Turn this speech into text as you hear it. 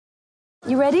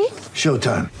You ready?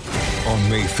 Showtime. On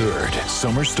May 3rd,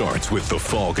 summer starts with The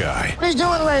Fall Guy. Let's do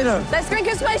it later. Let's drink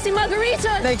a spicy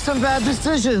margarita. Make some bad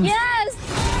decisions. Yes!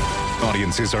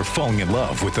 Audiences are falling in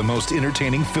love with the most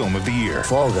entertaining film of the year.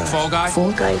 Fall Guy. Fall Guy?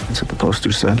 Fall guy. That's what the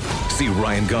poster said. See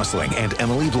Ryan Gosling and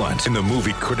Emily Blunt in the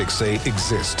movie critics say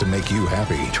exists to make you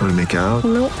happy. Trying to make it out?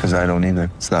 Nope. Because I don't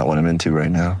either. It's not what I'm into right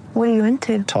now. What are you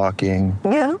into? Talking.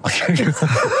 Yeah.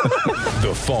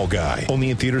 The Fall Guy.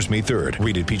 Only in theaters May 3rd.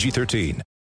 Rated PG-13.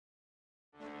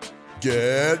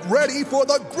 Get ready for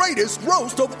the greatest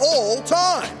roast of all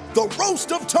time. The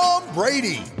Roast of Tom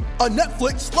Brady. A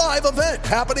Netflix live event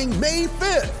happening May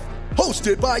 5th.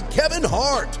 Hosted by Kevin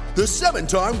Hart. The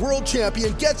 7-time world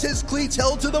champion gets his cleats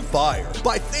held to the fire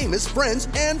by famous friends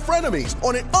and frenemies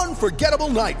on an unforgettable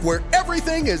night where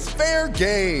everything is fair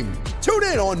game. Tune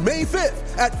in on May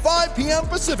 5th at 5 p.m.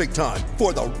 Pacific time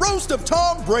for the Roast of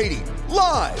Tom Brady.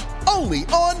 Live only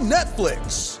on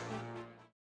Netflix.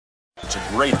 It's a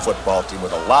great football team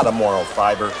with a lot of moral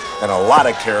fiber and a lot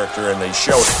of character, and they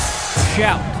showed it.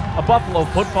 Shout, a Buffalo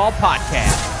football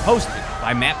podcast, hosted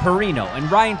by Matt Perino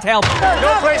and Ryan Talbot.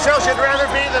 No place else you'd rather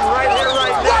be than right here,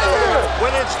 right now.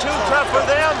 When it's too tough for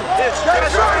them, it's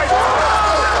just right.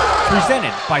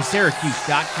 Presented by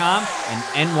Syracuse.com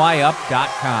and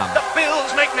NYUp.com. The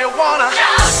Bills make me wanna.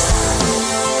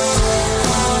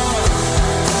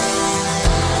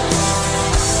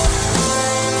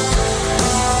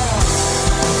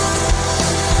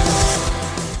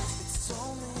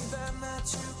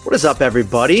 What is up,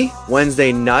 everybody?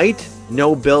 Wednesday night,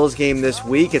 no Bills game this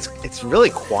week. It's really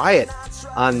quiet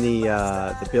on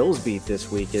the Bills beat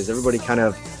this week as everybody kind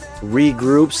of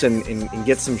regroups and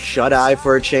gets some shut-eye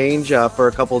for a change for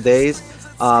a couple days.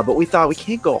 But we thought we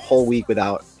can't go a whole week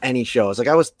without any shows. Like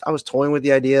I was toying with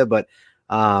the idea, but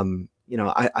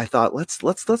I thought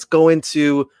let's go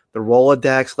into the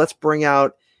Rolodex. Let's bring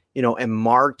out a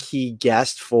marquee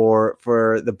guest for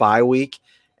the bye week.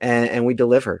 And we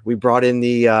delivered. We brought in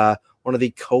the one of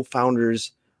the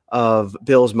co-founders of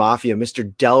Bills Mafia,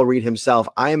 Mr. Del Reed himself.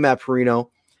 I am Matt Perino.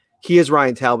 He is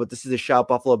Ryan Talbot. This is the Shout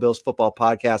Buffalo Bills football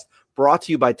podcast brought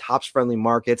to you by Tops Friendly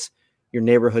Markets, your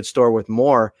neighborhood store with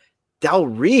more. Del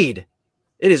Reed,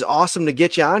 it is awesome to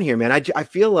get you on here, man. I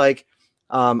feel like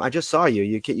I just saw you.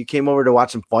 You came over to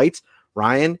watch some fights.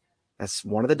 Ryan, that's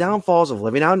one of the downfalls of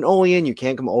living out in Olean. You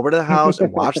can't come over to the house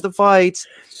and watch the fights.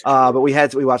 But we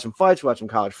watched some fights. We watched some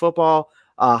college football.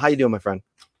 How you doing, my friend?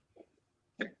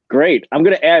 Great. I'm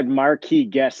going to add marquee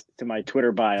guest to my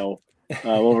Twitter bio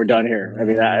when we're done here. I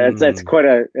mean, that's quite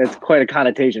a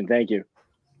connotation. Thank you.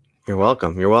 You're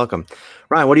welcome.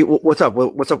 Ryan, what's up?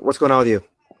 What's going on with you?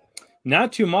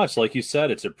 Not too much. Like you said,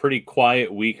 it's a pretty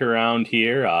quiet week around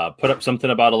here. Put up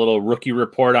something about a little rookie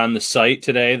report on the site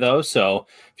today, though. So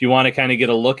if you want to kind of get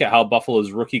a look at how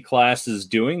Buffalo's rookie class is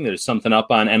doing, there's something up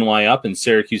on NYUp and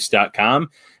Syracuse.com.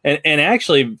 And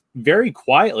actually, very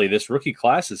quietly, this rookie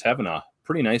class is having a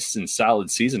pretty nice and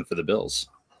solid season for the Bills.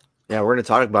 Yeah, we're going to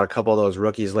talk about a couple of those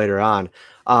rookies later on.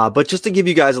 But just to give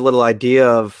you guys a little idea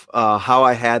of how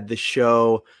I had the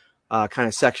show kind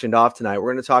of sectioned off tonight,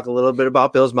 we're going to talk a little bit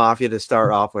about Bills Mafia to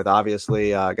start off with.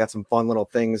 Obviously, got some fun little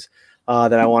things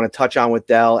that I want to touch on with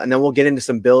Del, and then we'll get into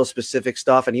some Bills specific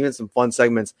stuff and even some fun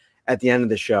segments at the end of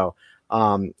the show.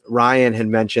 Ryan had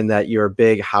mentioned that you're a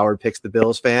big Howard Picks the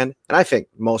Bills fan, and I think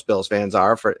most Bills fans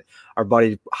are. For our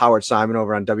buddy Howard Simon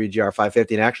over on WGR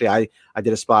 550, and actually I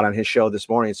did a spot on his show this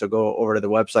morning, so go over to the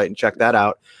website and check that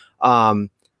out.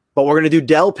 But we're going to do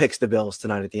Del Picks the Bills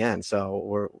tonight at the end.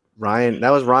 So that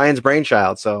was Ryan's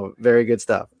brainchild. So very good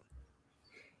stuff.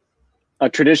 A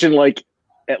tradition like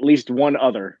at least one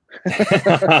other.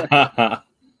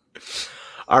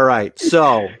 All right.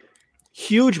 So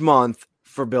huge month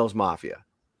for Bills Mafia.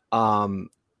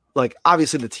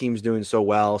 Obviously the team's doing so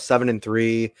well,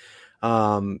 7-3,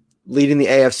 leading the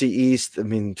AFC East. I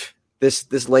mean,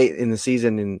 this late in the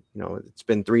season, and it's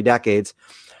been 3 decades.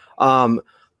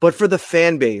 But for the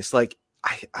fan base,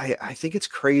 I think it's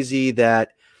crazy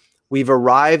that we've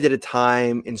arrived at a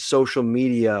time in social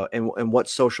media and what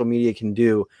social media can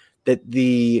do, that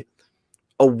the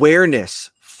awareness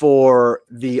for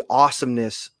the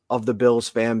awesomeness of the Bills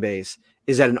fan base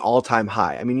is at an all-time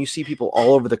high. I mean, you see people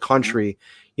all over the country,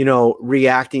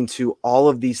 reacting to all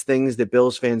of these things that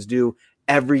Bills fans do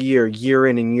every year, year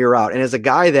in and year out. And as a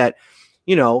guy that,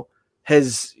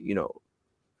 has,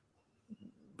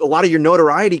 a lot of your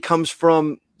notoriety comes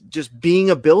from just being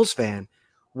a Bills fan.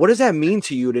 What does that mean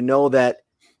to you to know that,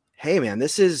 hey man,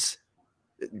 this is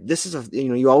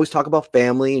you always talk about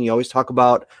family and you always talk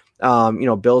about,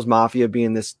 Bills Mafia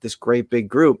being this great big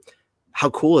group. How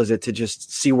cool is it to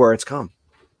just see where it's come?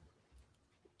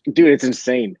 Dude, it's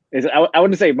insane. I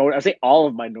wouldn't say I would say all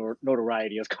of my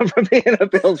notoriety has come from being a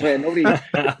Bills fan. Nobody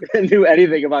knew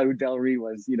anything about who Del Reed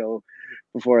was,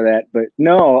 before that. But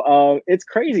no, it's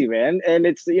crazy, man. And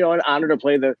it's, an honor to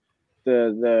play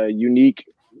the unique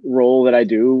role that I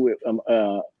do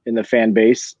in the fan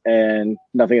base, and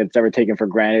nothing that's ever taken for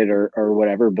granted or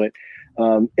whatever. But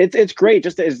it's great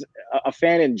just as a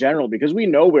fan in general, because we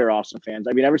know we're awesome fans.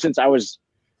 I mean, ever since I was,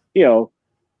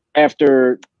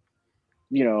 after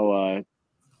the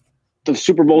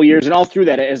Super Bowl years and all through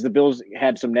that, as the Bills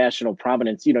had some national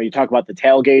prominence, you talk about the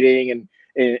tailgating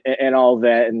and all of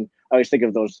that. And I always think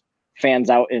of those fans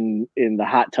out in the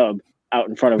hot tub out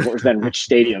in front of what was then Rich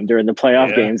Stadium during the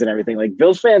playoff games and everything. Like,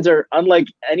 Bills fans are unlike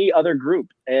any other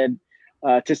group. And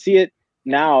to see it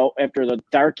now after the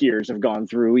dark years have gone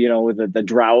through, with the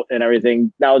drought and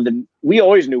everything, we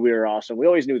always knew we were awesome. We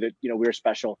always knew that, we were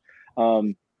special.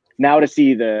 Now to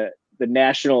see the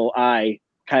national eye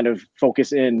kind of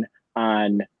focus in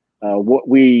on what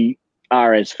we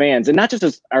are as fans, and not just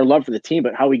as our love for the team,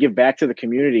 but how we give back to the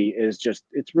community is just,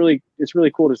 it's really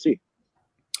cool to see.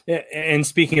 And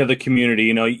speaking of the community,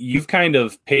 you've kind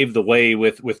of paved the way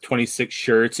with 26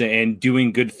 shirts and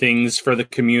doing good things for the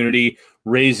community,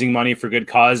 raising money for good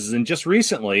causes. And just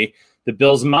recently, the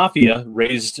Bills Mafia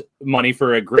raised money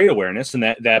for a great awareness, and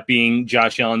that being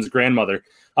Josh Allen's grandmother.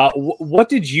 What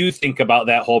did you think about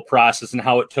that whole process and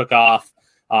how it took off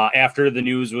after the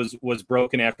news was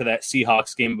broken after that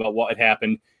Seahawks game about what had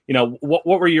happened? What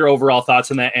were your overall thoughts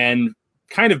on that, and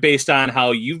kind of based on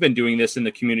how you've been doing this in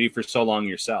the community for so long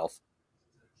yourself?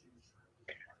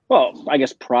 Well, I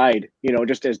guess pride,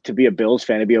 just as to be a Bills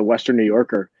fan, to be a Western New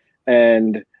Yorker.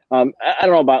 And I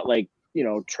don't know about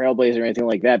Trailblazer or anything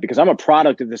like that, because I'm a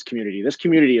product of this community. This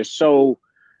community is so,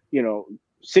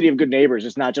 city of good neighbors.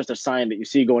 It's not just a sign that you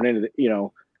see going into the,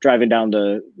 driving down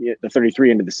the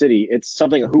 33 into the city. It's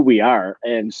something of who we are.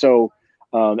 And so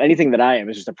anything that I am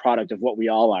is just a product of what we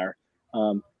all are.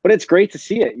 But it's great to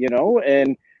see it,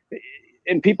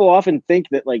 and people often think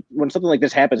that, like, when something like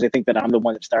this happens, they think that I'm the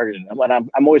one that started it. And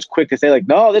I'm always quick to say, like,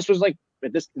 no, this was like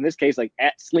in this case, like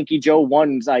at Slinky Joe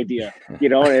 1's idea,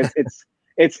 and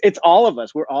it's all of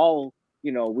us. We're all,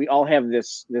 we all have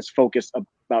this focus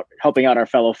about helping out our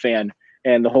fellow fan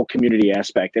and the whole community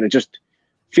aspect. And it just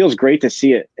feels great to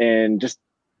see it. And just,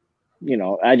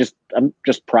 I'm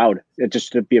just proud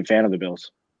just to be a fan of the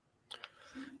Bills.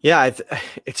 Yeah,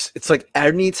 it's like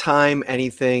anytime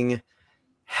anything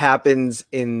happens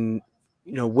in,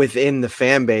 within the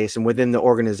fan base and within the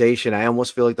organization, I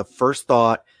almost feel like the first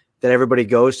thought that everybody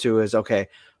goes to is, okay,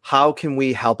 how can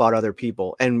we help out other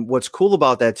people? And what's cool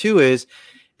about that too is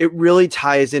it really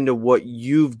ties into what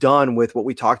you've done with what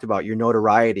we talked about, your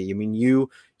notoriety. I mean, you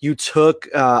took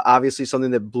obviously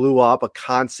something that blew up, a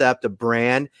concept, a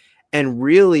brand, and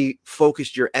really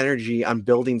focused your energy on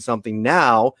building something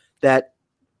now that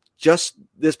just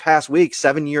this past week,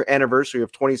 7-year anniversary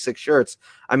of 26 shirts.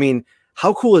 I mean,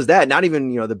 how cool is that? Not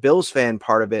even, the Bills fan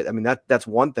part of it. I mean, that's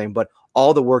one thing, but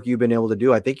all the work you've been able to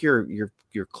do. I think you're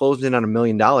closing in on $1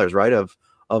 million, right?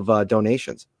 Of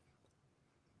donations.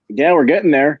 Yeah, we're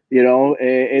getting there.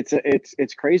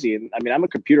 It's crazy. And I mean, I'm a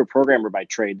computer programmer by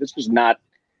trade. This was not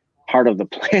part of the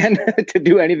plan to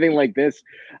do anything like this.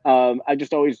 I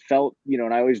just always felt,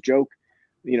 and I always joke,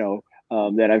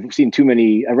 that I've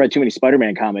read too many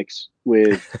Spider-Man comics.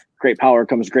 With great power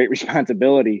comes great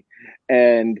responsibility.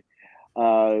 And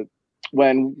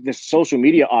when this social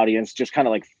media audience just kind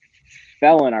of like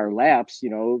fell in our laps,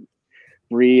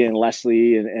 Bree and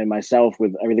Leslie and myself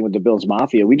with everything with the Bills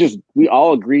Mafia, we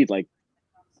all agreed, like,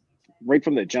 right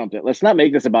from the jump, that let's not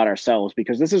make this about ourselves,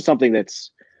 because this is something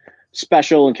that's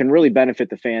special and can really benefit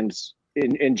the fans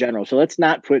in general. So let's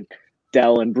not put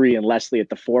Dell and Bree and Leslie at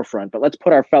the forefront, but let's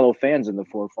put our fellow fans in the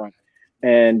forefront.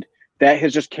 And that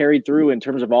has just carried through in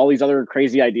terms of all these other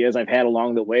crazy ideas I've had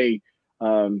along the way.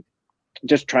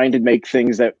 Just trying to make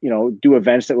things that, do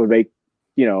events that would make,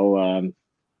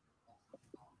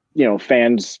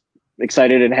 fans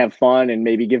excited and have fun and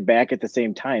maybe give back at the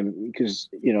same time. Because,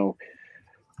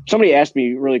 somebody asked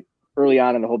me really early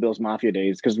on in the whole Bills Mafia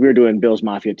days, because we were doing Bills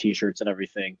Mafia t-shirts and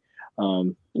everything.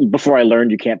 Before I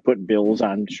learned you can't put Bills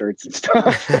on shirts and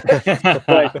stuff.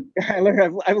 But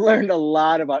I've learned a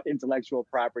lot about intellectual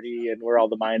property and where all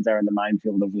the mines are in the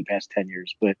minefield over the past 10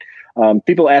 years. But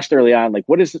people asked early on, like,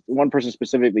 what is one person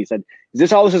specifically said, is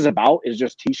this all this is about, is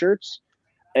just t-shirts?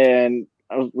 And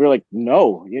we were like,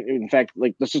 no. In fact,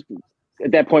 like, let's just,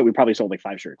 at that point, we probably sold like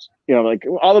 5 shirts. Like,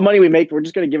 all the money we make, we're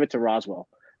just going to give it to Roswell.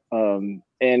 And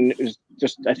it was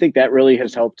just, I think that really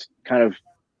has helped kind of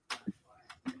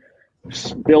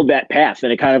build that path.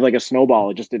 And it kind of like a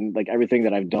snowball. It just didn't, like, everything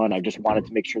that I've done, I just wanted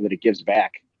to make sure that it gives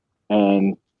back.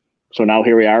 And so now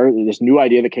here we are, this new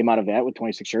idea that came out of that with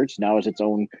 26 shirts now is its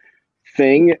own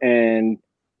thing. And,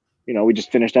 you know, we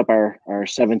just finished up our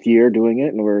 7th year doing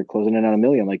it, and we're closing in on 1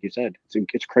 million, like you said.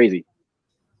 It's crazy.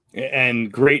 And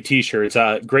great t-shirts,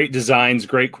 great designs,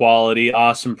 great quality,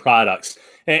 awesome products.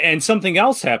 And something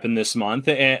else happened this month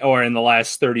or in the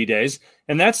last 30 days,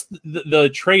 and that's the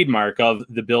trademark of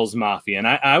the Bills Mafia. And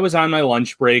I was on my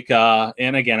lunch break,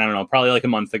 and again, I don't know, probably like a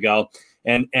month ago,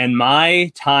 and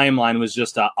my timeline was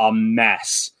just a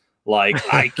mess. Like,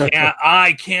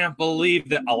 I can't believe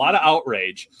that. A lot of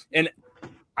outrage. And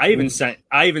I even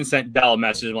sent Dell a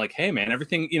message. I'm like, hey man,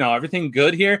 everything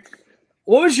good here?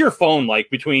 What was your phone like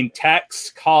between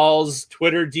texts, calls,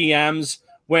 Twitter DMs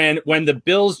when the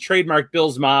Bills trademark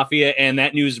Bills Mafia and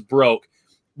that news broke?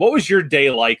 What was your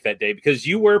day like that day? Because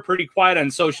you were pretty quiet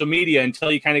on social media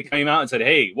until you kind of came out and said,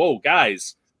 hey, whoa,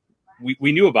 guys,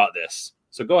 we knew about this.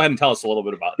 So go ahead and tell us a little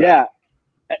bit about that.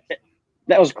 Yeah,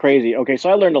 that was crazy. Okay, so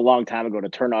I learned a long time ago to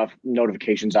turn off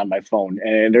notifications on my phone.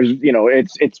 And there's,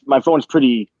 it's my phone's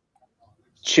pretty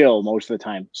chill most of the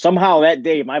time. Somehow that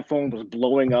day my phone was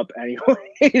blowing up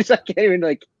anyways. I can't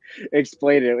even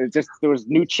explain it. It was just, there was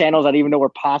new channels I didn't even know were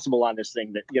possible on this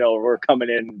thing that, were coming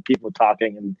in, people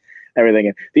talking and everything.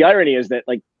 And the irony is that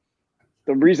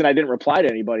the reason I didn't reply to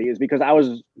anybody is because I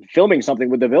was filming something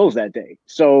with the Bills that day.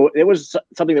 So it was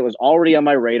something that was already on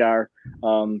my radar.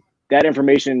 That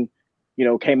information,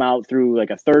 came out through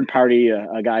a third party,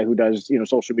 a guy who does,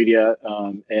 social media.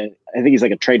 And I think he's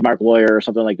a trademark lawyer or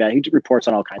something like that. He reports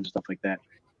on all kinds of stuff like that.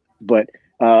 But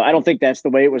I don't think that's the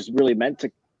way it was really meant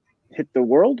to hit the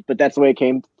world, but that's the way it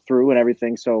came through and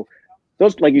everything. So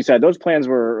those, like you said, those plans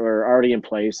were already in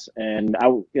place. And I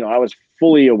was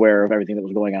fully aware of everything that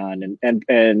was going on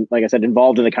and like I said,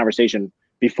 involved in the conversation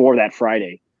before that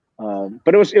Friday.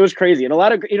 But it was crazy. And a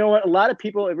lot of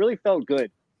people, it really felt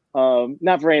good.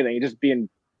 Not for anything, just being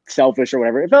selfish or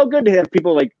whatever. It felt good to have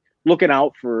people looking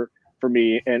out for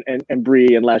me and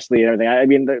Bree and Leslie and everything. I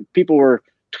mean, the people were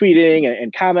tweeting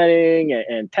and commenting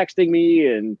and texting me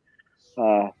and,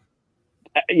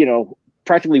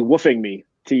 practically woofing me,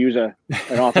 to use an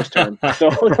office term. So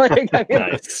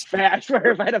nice. Fax,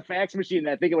 if I had a fax machine,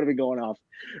 I think it would have been going off,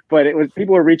 but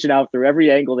people were reaching out through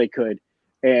every angle they could.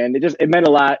 And it meant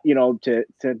a lot, to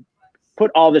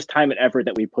put all this time and effort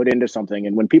that we put into something.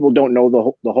 And when people don't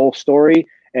know the whole story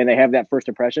and they have that first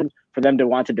impression, for them to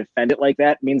want to defend it like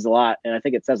that means a lot. And I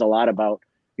think it says a lot about,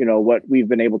 what we've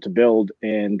been able to build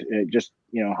and just,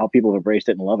 how people have embraced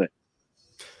it and love it.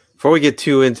 Before we get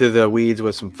too into the weeds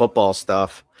with some football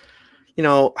stuff,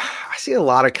 I see a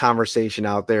lot of conversation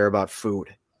out there about food,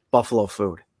 Buffalo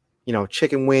food,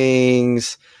 chicken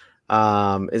wings,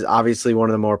 is obviously one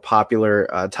of the more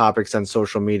popular topics on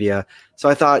social media. So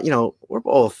I thought,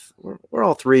 we're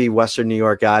all three Western New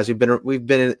York guys. We've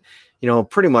been,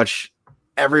 pretty much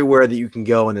everywhere that you can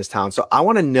go in this town. So I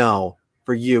want to know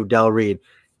for you, Del Reed,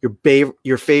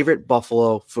 your favorite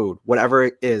Buffalo food, whatever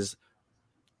it is,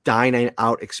 dining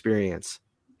out experience.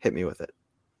 Hit me with it.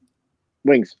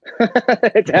 Wings.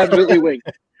 It's absolutely wings.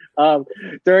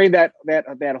 During that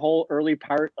whole early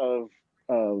part of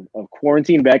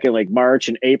quarantine back in March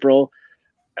and April,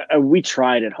 we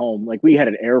tried at home. We had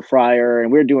an air fryer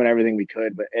and we were doing everything we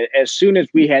could. But as soon as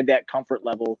we had that comfort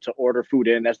level to order food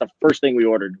in, that's the first thing we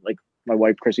ordered. My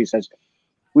wife, Chrissy, says,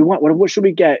 what should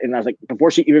we get? And I was like, before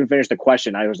she even finished the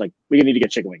question, I was like, we need to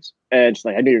get chicken wings. And she's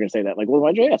like, I knew you were going to say that. Well,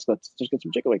 why'd you ask? Let's just get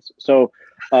some chicken wings. So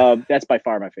that's by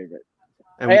far my favorite.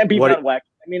 And beef on weck.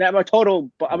 I mean, I'm a total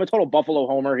Buffalo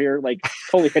homer here,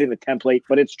 totally hitting the template,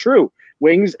 but it's true.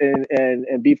 Wings and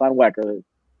beef on weck are the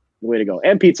way to go.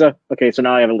 And pizza. Okay, so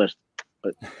now I have a list.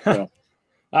 But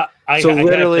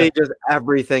literally just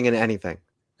everything and anything.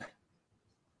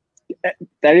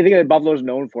 Anything that Buffalo's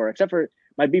known for, except for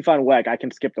my beef on weck, I can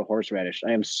skip the horseradish.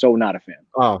 I am so not a fan.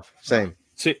 Oh, same.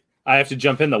 See, I have to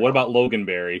jump in though. What about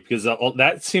Loganberry? Because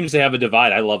that seems to have a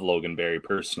divide. I love Loganberry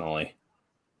personally.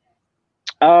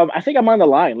 I think I'm on the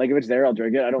line. If it's there, I'll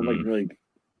drink it. I don't really.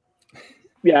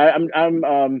 Yeah,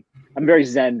 I'm very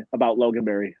zen about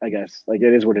Loganberry, I guess. It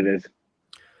is what it is.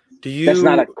 That's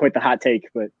not quite the hot take,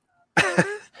 but.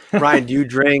 Ryan, do you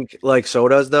drink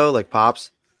sodas though,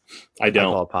 pops? I don't.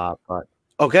 I call it pop, but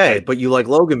okay. But you like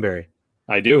Loganberry?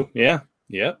 I do. Yeah.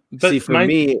 But see, for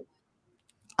me,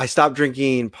 I stopped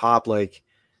drinking pop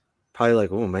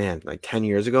probably 10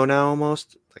 years ago now,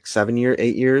 almost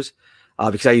 8 years.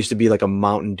 Because I used to be a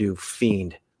Mountain Dew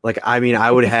fiend.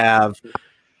 I would have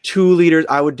 2 liters.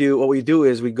 What we do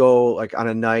is we go on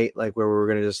a night where we were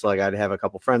going to just I'd have a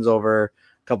couple friends over,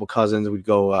 a couple cousins, we'd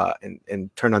go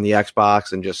and turn on the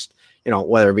Xbox and just,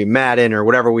 whether it be Madden or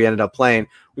whatever we ended up playing,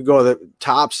 we'd go to the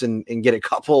Tops and get a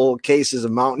couple cases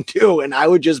of Mountain Dew, and I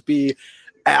would just be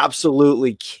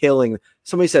absolutely killing.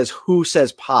 Somebody says, who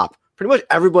says pop? Pretty much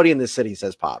everybody in the city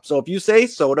says pop. So if you say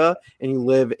soda and you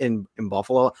live in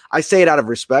Buffalo, I say it out of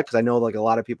respect because I know like a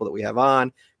lot of people that we have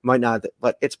on might not,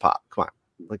 but it's pop. Come on,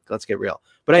 like let's get real.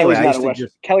 But anyway,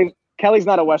 Kelly's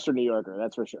not a Western New Yorker,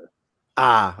 that's for sure.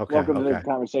 Okay. Welcome to the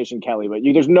conversation, Kelly. But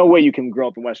there's no way you can grow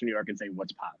up in Western New York and say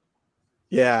what's pop.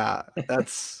 Yeah,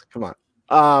 that's come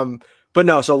on. But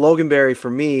no, so Loganberry for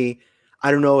me,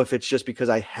 I don't know if it's just because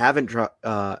I haven't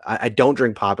I don't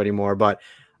drink pop anymore, but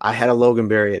I had a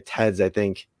Loganberry at Ted's, I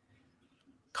think,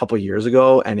 a couple years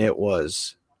ago, and it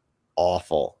was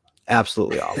awful.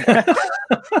 Absolutely awful.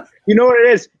 You know what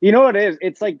it is?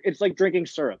 It's like drinking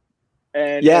syrup.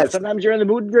 And sometimes you're in the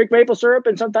mood to drink maple syrup,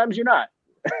 and sometimes you're not.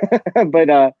 But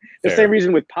the same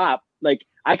reason with pop, like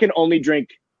I can only drink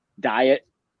diet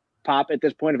pop at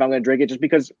this point if I'm going to drink it, just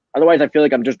because otherwise I feel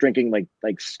like I'm just drinking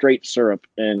like straight syrup.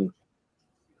 And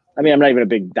I mean, I'm not even a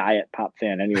big diet pop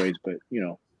fan anyways, but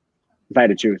if I had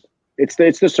to choose, it's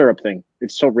the syrup thing.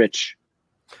 It's so rich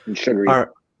and sugary.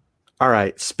 All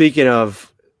right. Speaking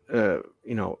of,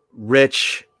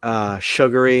 rich,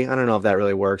 sugary, I don't know if that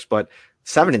really works, but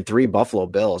 7-3 Buffalo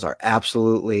Bills are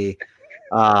absolutely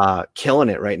killing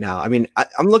it right now. I mean,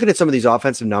 I'm looking at some of these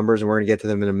offensive numbers, and we're going to get to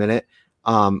them in a minute.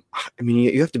 I mean,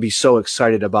 you have to be so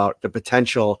excited about the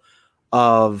potential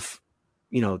of,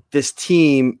 this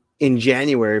team in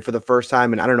January for the first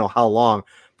time, and I don't know how long.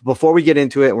 Before we get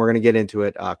into it, and we're going to get into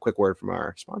it, a quick word from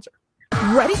our sponsor.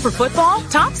 Ready for football?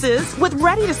 Tops is with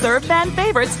ready-to-serve fan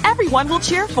favorites everyone will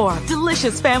cheer for.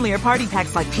 Delicious family or party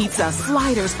packs like pizza,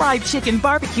 sliders, fried chicken,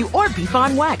 barbecue, or beef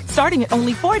on weck. Starting at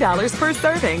only $4 per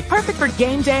serving. Perfect for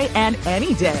game day and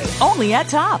any day. Only at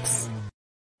Tops.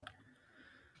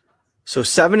 So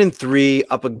 7-3,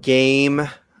 up a game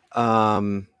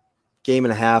and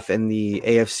a half in the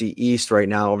AFC East right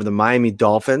now over the Miami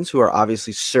Dolphins, who are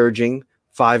obviously surging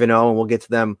 5-0, and we'll get to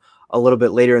them a little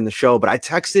bit later in the show. But I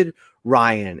texted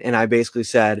Ryan and I basically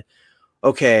said,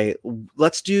 okay,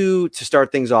 to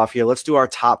start things off here, let's do our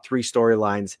top 3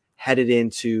 storylines headed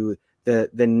into the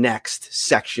next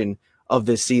section of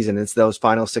this season. It's those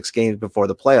final 6 games before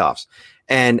the playoffs.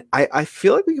 And I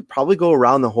feel like we could probably go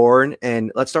around the horn,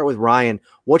 and let's start with Ryan.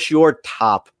 What's your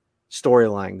top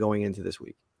storyline going into this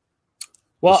week?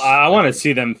 Well, I want to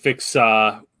see them fix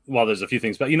there's a few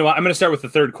things, but you know what? I'm going to start with the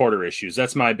third quarter issues.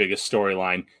 That's my biggest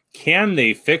storyline. Can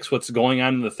they fix what's going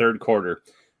on in the third quarter?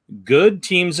 Good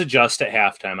teams adjust at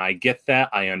halftime. I get that.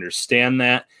 I understand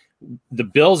that. The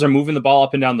Bills are moving the ball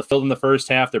up and down the field in the first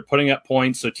half. They're putting up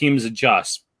points, so teams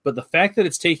adjust. But the fact that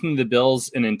it's taking the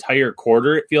Bills an entire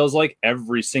quarter, it feels like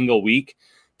every single week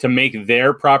to make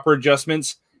their proper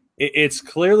adjustments, it's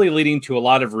clearly leading to a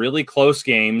lot of really close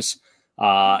games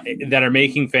that are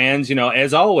making fans,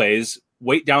 as always,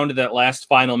 wait down to that last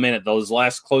final minute, those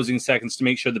last closing seconds to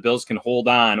make sure the Bills can hold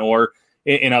on, or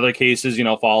in other cases,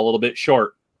 fall a little bit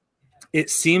short. It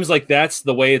seems like that's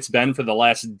the way it's been for the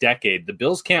last decade. The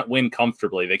Bills can't win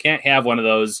comfortably. They can't have one of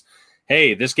those,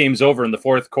 hey, this game's over in the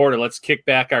fourth quarter, let's kick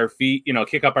up our feet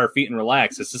and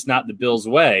relax. It's just not the Bills'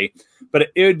 way. But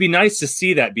it would be nice to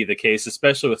see that be the case,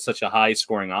 especially with such a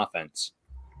high-scoring offense.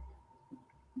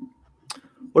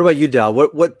 What about you, Del?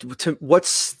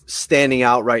 What's standing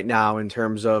out right now in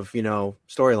terms of,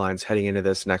 storylines heading into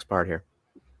this next part here?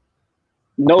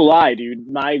 No lie, dude.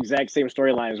 My exact same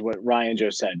storyline is what Ryan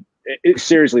just said.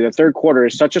 Seriously, the third quarter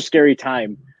is such a scary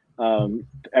time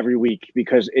every week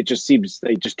because it just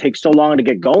takes so long to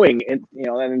get going.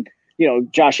 And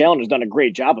Josh Allen has done a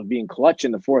great job of being clutch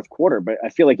in the fourth quarter, but I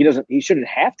feel like he shouldn't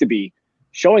have to be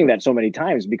showing that so many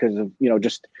times because of,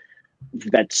 just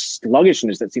that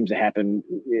sluggishness that seems to happen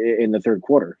in the third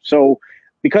quarter. So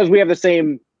because we have the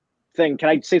same thing, can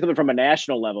I say something from a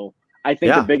national level? I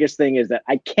think the biggest thing is that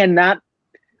I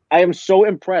am so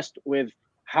impressed with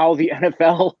how the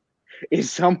NFL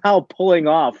is somehow pulling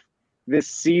off this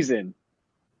season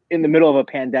in the middle of a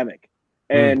pandemic.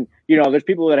 And, there's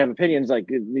people that have opinions like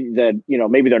that,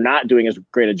 maybe they're not doing as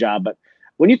great a job, but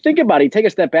when you think about it, you take a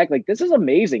step back, like this is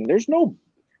amazing. There's no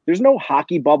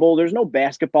hockey bubble. There's no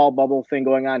basketball bubble thing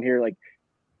going on here. Like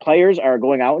players are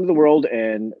going out into the world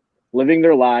and living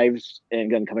their lives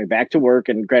and then coming back to work.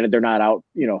 And granted, they're not out,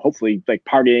 hopefully like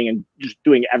partying and just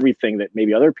doing everything that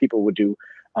maybe other people would do.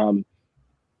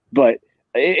 But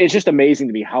it's just amazing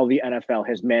to me how the NFL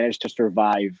has managed to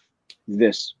survive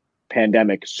this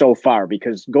pandemic so far,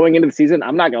 because going into the season,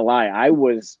 I'm not going to lie.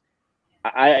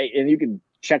 And you can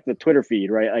check the Twitter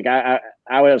feed, right? Like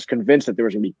I was convinced that there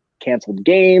was going to be canceled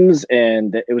games,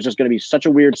 and it was just going to be such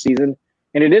a weird season.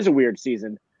 And it is a weird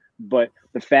season, but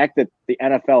the fact that the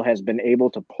NFL has been able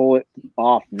to pull it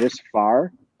off this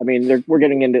far, I mean,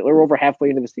 we're over halfway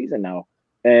into the season now,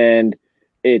 and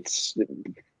it's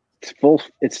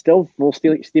still full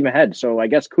steam ahead. So I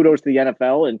guess kudos to the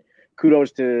NFL and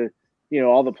kudos to,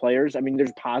 all the players. I mean,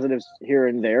 there's positives here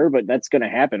and there, but that's going to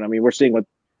happen. I mean, we're seeing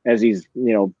as these,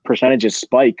 percentages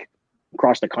spike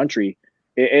across the country,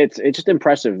 it's just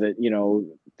impressive that,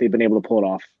 they've been able to pull it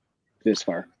off this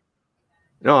far.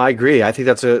 No, I agree. I think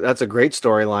that's a great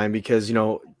storyline because,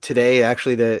 today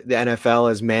actually the NFL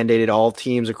has mandated all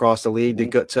teams across the league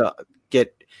to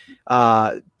get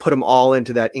put them all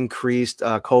into that increased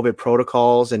COVID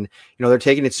protocols, and they're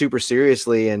taking it super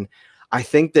seriously. And I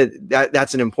think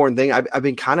that's an important thing. I've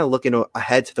been kind of looking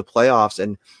ahead to the playoffs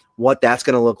and what that's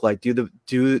going to look like. Does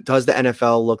the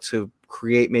NFL look to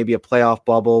create maybe a playoff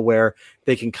bubble where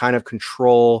they can kind of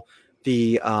control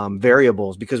the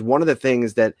variables? Because one of the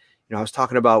things that I was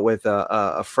talking about with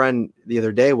a friend the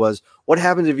other day was what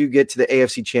happens if you get to the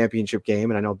AFC Championship game,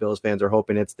 and I know Bills fans are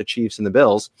hoping it's the Chiefs and the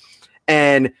Bills,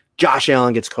 and Josh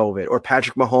Allen gets COVID or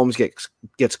Patrick Mahomes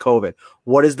gets COVID.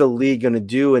 What is the league going to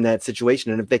do in that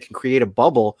situation? And if they can create a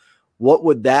bubble, what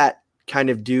would that kind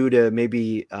of do to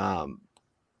maybe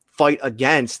fight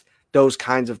against those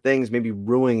kinds of things, maybe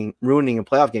ruining a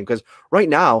playoff game? Because right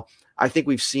now, I think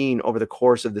we've seen over the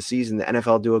course of the season, the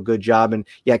NFL do a good job. And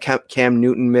yeah, Cam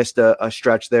Newton missed a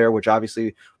stretch there, which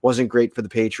obviously wasn't great for the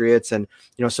Patriots. And,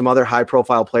 some other high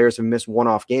profile players have missed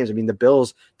one-off games. I mean, the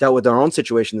Bills dealt with their own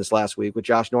situation this last week with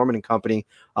Josh Norman and company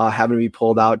having to be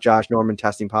pulled out, Josh Norman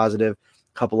testing positive,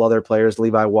 a couple other players,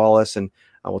 Levi Wallace, and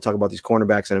we'll talk about these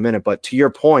cornerbacks in a minute. But to your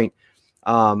point,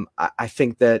 I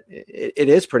think that it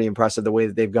is pretty impressive the way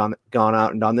that they've gone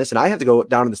out and done this. And I have to go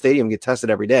down to the stadium and get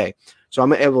tested every day. So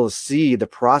I'm able to see the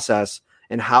process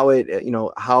and how it,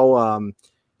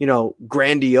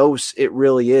 grandiose it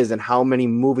really is and how many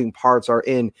moving parts are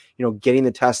in, getting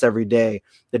the test every day,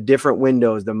 the different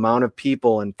windows, the amount of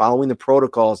people and following the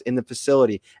protocols in the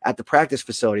facility, at the practice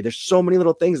facility. There's so many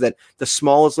little things that the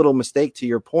smallest little mistake, to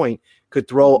your point, could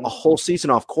throw a whole season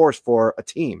off course for a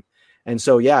team. And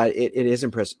so, yeah, it is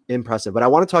impressive. But I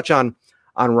want to touch on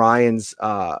Ryan's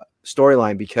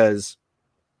storyline because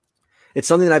it's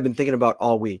something that I've been thinking about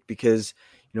all week because,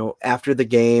 after the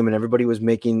game and everybody was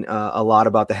making a lot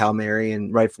about the Hail Mary,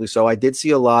 and rightfully so, I did see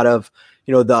a lot of,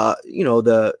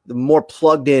 the more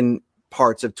plugged in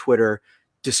parts of Twitter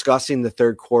discussing the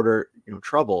third quarter,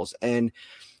 troubles. And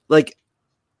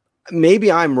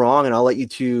maybe I'm wrong, and I'll let you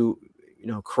two,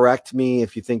 correct me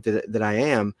if you think that I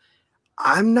am.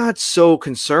 I'm not so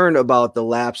concerned about the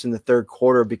lapse in the third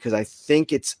quarter because I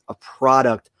think it's a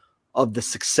product of the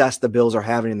success the Bills are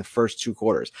having in the first two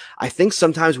quarters. I think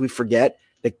sometimes we forget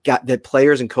that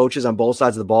players and coaches on both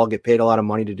sides of the ball get paid a lot of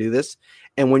money to do this.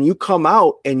 And when you come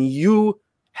out and you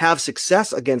have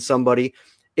success against somebody,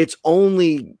 it's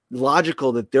only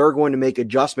logical that they're going to make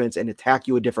adjustments and attack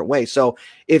you a different way. So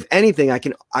if anything,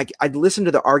 I'd listen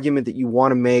to the argument that you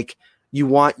want to make. You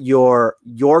want your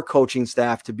coaching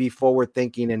staff to be forward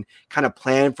thinking and kind of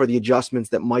plan for the adjustments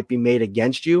that might be made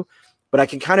against you. But I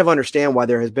can kind of understand why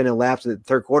there has been a lapse in the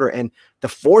third quarter, and the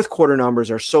fourth quarter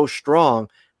numbers are so strong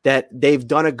that they've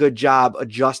done a good job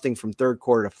adjusting from third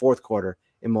quarter to fourth quarter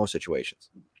in most situations.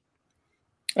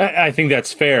 I think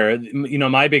that's fair.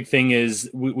 My big thing is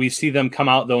we see them come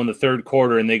out, though, in the third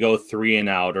quarter and they go 3 and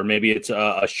out, or maybe it's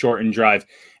a shortened drive.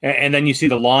 And then you see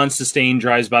the long sustained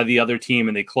drives by the other team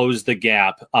and they close the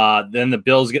gap. Then the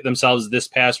Bills get themselves this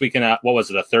past weekend at, what was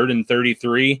it, a 3rd and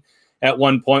 33 at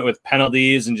one point with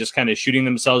penalties and just kind of shooting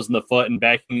themselves in the foot and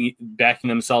backing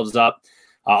themselves up.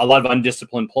 A lot of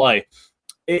undisciplined play.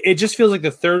 It just feels like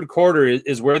the third quarter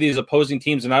is where these opposing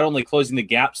teams are not only closing the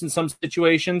gaps in some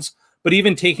situations, but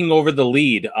even taking over the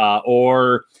lead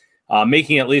or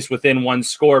making at least within one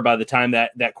score by the time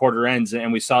that quarter ends.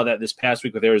 And we saw that this past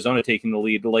week with Arizona taking the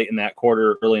lead late in that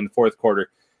quarter, early in the fourth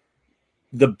quarter.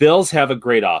 The Bills have a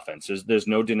great offense. There's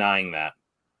no denying that.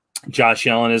 Josh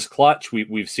Allen is clutch.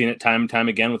 We've seen it time and time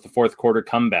again with the fourth quarter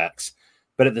comebacks.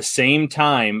 But at the same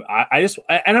time, I'm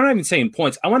not even saying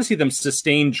points. I want to see them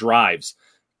sustain drives.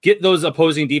 Get those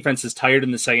opposing defenses tired in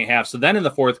the second half. So then in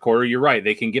the fourth quarter, you're right.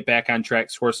 They can get back on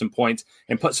track, score some points,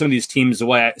 and put some of these teams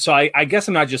away. So I guess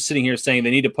I'm not just sitting here saying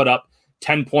they need to put up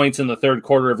 10 points in the third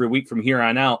quarter every week from here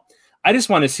on out. I just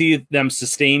want to see them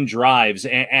sustain drives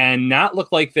and not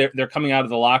look like they're coming out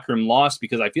of the locker room lost,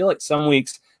 because I feel like some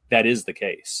weeks that is the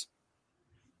case.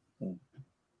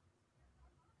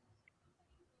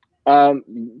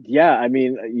 Yeah, I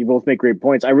mean, you both make great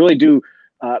points. I really do.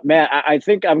 Matt, I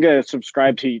think I'm going to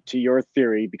subscribe to your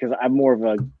theory, because I'm more of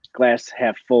a glass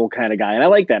half full kind of guy. And I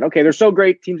like that. Okay, they're so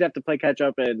great. Teams have to play catch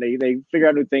up and they figure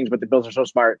out new things, but the Bills are so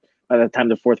smart. By the time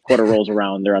the fourth quarter rolls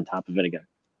around, they're on top of it again.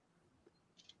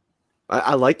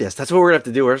 I like this. That's what we're going to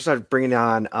have to do. We're going to start bringing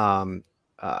on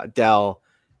Dell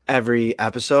every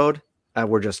episode.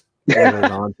 We're just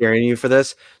volunteering you for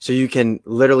this. So you can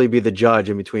literally be the judge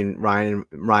in between Ryan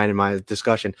and my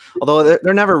discussion. Although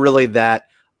they're never really that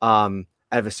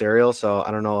adversarial. So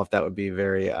I don't know if that would be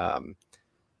very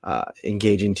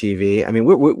engaging TV. I mean,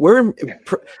 we're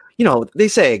they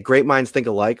say great minds think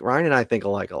alike. Ryan and I think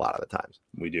alike a lot of the times.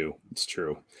 We do. It's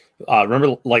true.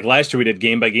 Remember, like last year, we did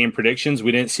game by game predictions.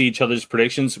 We didn't see each other's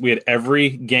predictions. We had every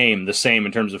game the same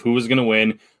in terms of who was going to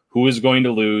win, who was going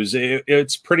to lose.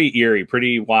 It's pretty eerie,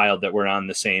 pretty wild that we're on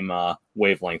the same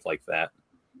wavelength like that.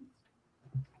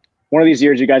 One of these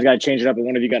years, you guys got to change it up, and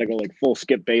one of you got to go like full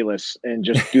Skip Bayless and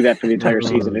just do that for the entire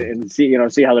season and see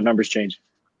how the numbers change.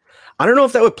 I don't know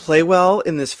if that would play well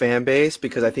in this fan base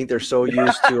because I think they're so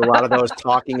used to a lot of those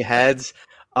talking heads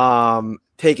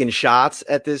taking shots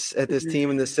at this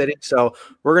team in this city. So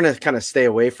we're going to kind of stay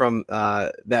away from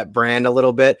that brand a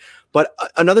little bit. But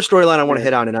another storyline I want to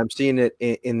hit on, and I'm seeing it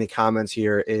in the comments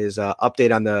here, is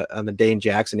update on the Dane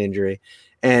Jackson injury.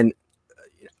 And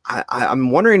I'm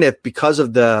wondering if because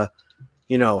of the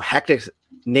hectic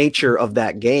nature of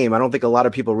that game, I don't think a lot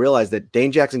of people realize that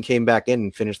Dane Jackson came back in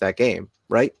and finished that game,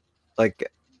 right?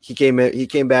 Like he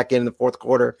came back in the fourth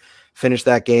quarter, finished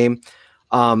that game.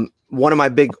 One of my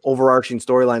big overarching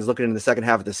storylines looking into the second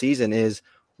half of the season is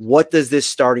what does this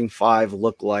starting five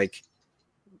look like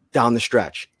down the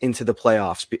stretch into the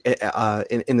playoffs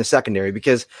in the secondary?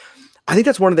 Because I think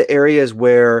that's one of the areas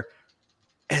where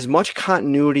as much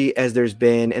continuity as there's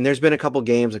been, and there's been a couple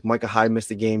games like Micah Hyde missed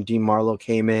the game, Dean Marlowe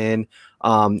came in.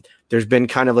 There's been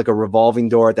kind of like a revolving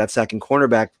door at that second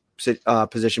cornerback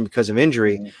position because of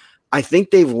injury. Mm-hmm. I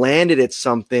think they've landed at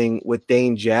something with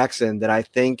Dane Jackson that I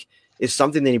think is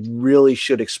something they really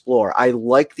should explore. I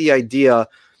like the idea,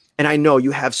 and I know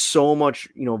you have so much,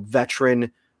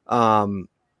 veteran,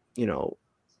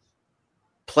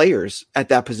 players at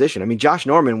that position. I mean, Josh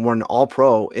Norman won an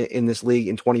All-Pro in this league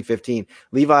in 2015.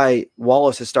 Levi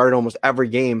Wallace has started almost every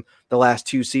game the last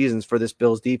 2 seasons for this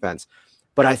Bills defense.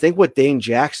 But I think what Dane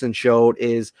Jackson showed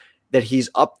is that he's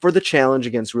up for the challenge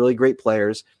against really great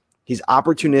players. He's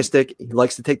opportunistic. He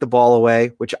likes to take the ball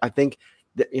away, which I think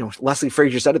that, Leslie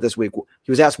Frazier said it this week.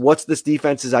 He was asked, what's this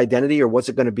defense's identity or what's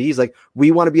it going to be? He's like,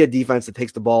 we want to be a defense that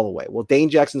takes the ball away. Well, Dane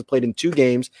Jackson's played in 2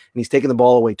 games and he's taken the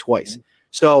ball away twice. Mm-hmm.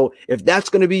 So if that's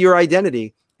going to be your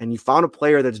identity and you found a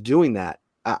player that's doing that,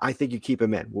 I think you keep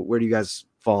him in. Where do you guys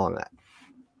fall on that?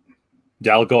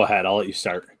 Dal, go ahead. I'll let you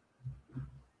start.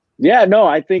 Yeah, no,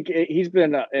 I think he's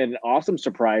been an awesome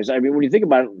surprise. I mean, when you think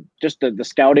about just the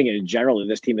scouting in general that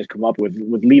this team has come up with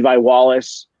Levi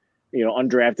Wallace,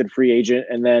 undrafted free agent,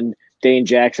 and then Dane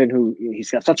Jackson, who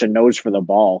he's got such a nose for the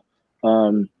ball.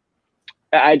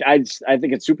 I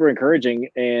think it's super encouraging,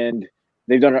 and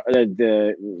they've done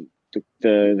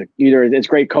the either it's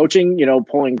great coaching,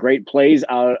 pulling great plays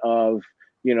out of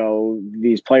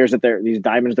these players these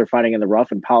diamonds they're finding in the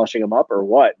rough and polishing them up, or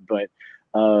what, but.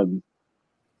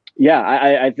 Yeah,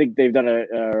 I think they've done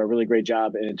a really great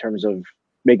job in terms of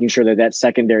making sure that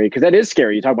secondary, because that is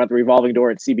scary. You talk about the revolving door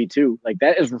at CB2, like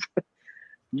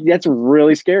that's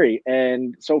really scary.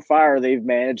 And so far, they've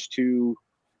managed to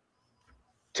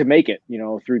make it.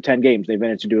 Through 10 games, they've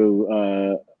managed to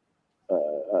do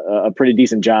a pretty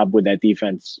decent job with that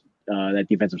defense, that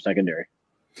defensive secondary.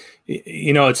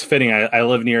 It's fitting. I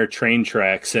live near train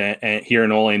tracks and here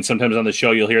in Ole, and sometimes on the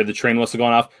show you'll hear the train whistle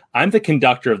going off. I'm the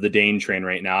conductor of the Dane train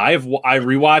right now. I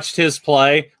rewatched his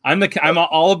play. I'm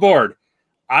all aboard.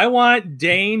 I want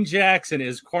Dane Jackson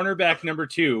as cornerback number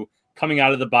 2 coming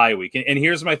out of the bye week. And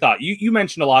here's my thought. You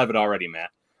mentioned a lot of it already, Matt.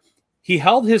 He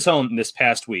held his own this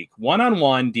past week.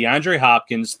 1-on-1, DeAndre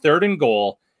Hopkins, 3rd and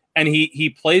goal, and he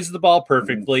plays the ball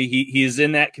perfectly. He is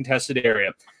in that contested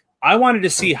area. I wanted to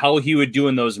see how he would do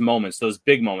in those moments, those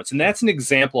big moments. And that's an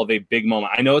example of a big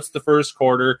moment. I know it's the first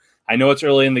quarter. I know it's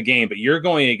early in the game, but you're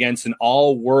going against an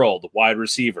all-world wide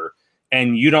receiver,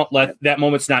 and you don't that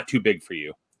moment's not too big for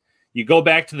you. You go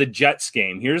back to the Jets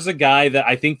game. Here's a guy that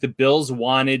I think the Bills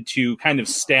wanted to kind of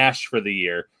stash for the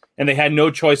year, and they had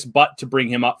no choice but to bring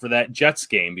him up for that Jets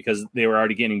game because they were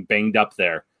already getting banged up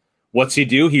there. What's he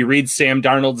do? He reads Sam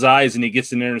Darnold's eyes, and he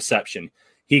gets an interception.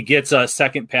 He gets a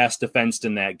second pass defensed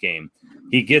in that game.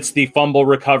 He gets the fumble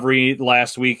recovery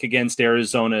last week against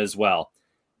Arizona as well.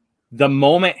 The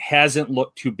moment hasn't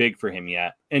looked too big for him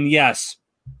yet. And yes,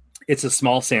 it's a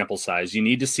small sample size. You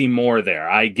need to see more there.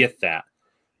 I get that.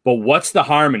 But what's the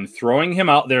harm in throwing him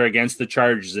out there against the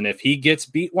Chargers? And if he gets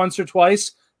beat once or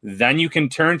twice, then you can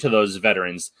turn to those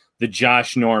veterans, the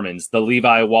Josh Normans, the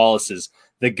Levi Wallaces,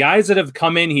 the guys that have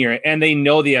come in here and they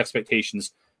know the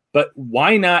expectations. But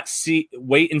why not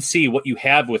wait and see what you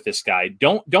have with this guy?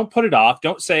 Don't put it off.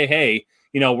 Don't say, hey,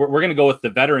 we're going to go with the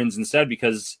veterans instead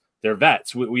because they're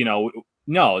vets.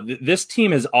 No, this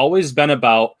team has always been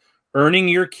about earning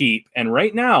your keep. And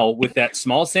right now, with that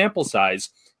small sample size,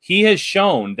 he has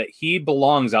shown that he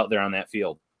belongs out there on that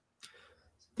field.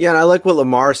 Yeah, and I like what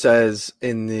Lamar says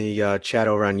in the chat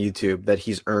over on YouTube, that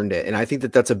he's earned it. And I think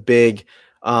that that's a big,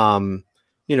 of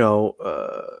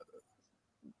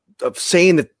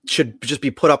saying that should just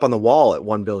be put up on the wall at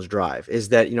One Bills Drive, is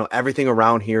that, everything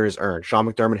around here is earned. Sean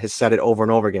McDermott has said it over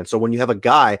and over again. So when you have a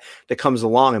guy that comes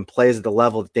along and plays at the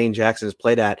level that Dane Jackson has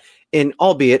played at, in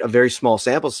albeit a very small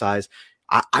sample size,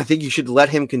 I think you should let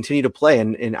him continue to play.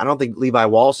 And I don't think Levi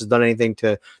Wallace has done anything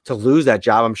to lose that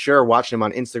job. I'm sure watching him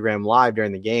on Instagram Live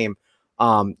during the game,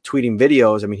 tweeting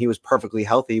videos, I mean, he was perfectly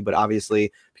healthy, but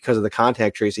obviously because of the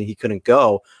contact tracing, he couldn't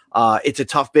go. It's a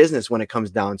tough business when it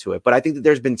comes down to it. But I think that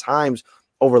there's been times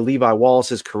over Levi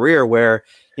Wallace's career where,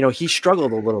 he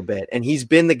struggled a little bit. And he's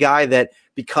been the guy that,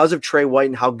 because of Trey White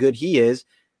and how good he is,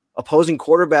 opposing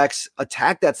quarterbacks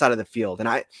attack that side of the field. And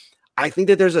I think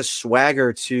that there's a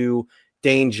swagger to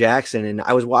Dane Jackson. And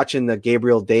I was watching the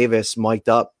Gabriel Davis mic'd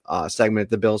up segment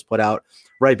that the Bills put out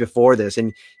right before this,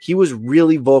 and he was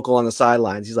really vocal on the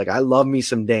sidelines. He's like, I love me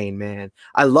some Dane, man.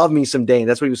 I love me some Dane.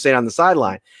 That's what he was saying on the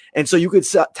sideline. And so you could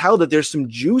tell that there's some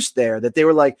juice there, that they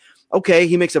were like, okay,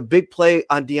 he makes a big play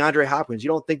on DeAndre Hopkins. You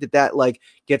don't think that like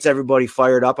gets everybody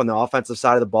fired up on the offensive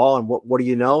side of the ball. And what do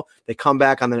you know? They come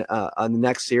back on the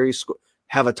next series,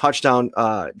 have a touchdown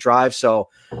drive. So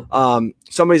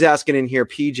somebody's asking in here,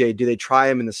 PJ, do they try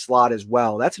him in the slot as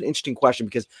well? That's an interesting question,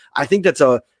 because I think it's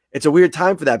a weird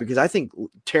time for that, because I think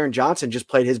Taron Johnson just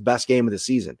played his best game of the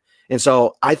season. And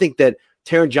so I think that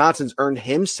Taron Johnson's earned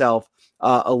himself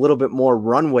a little bit more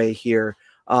runway here.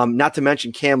 Not to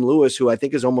mention Cam Lewis, who I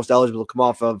think is almost eligible to come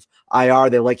off of IR.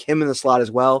 They like him in the slot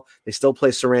as well. They still play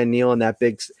Saran Neal in that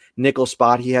big nickel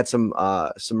spot. He had some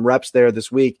reps there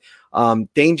this week.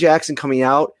 Dane Jackson coming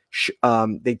out.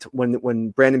 When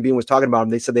Brandon Beane was talking about him,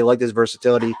 they said they liked his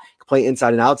versatility, play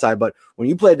inside and outside. But when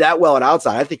you played that well at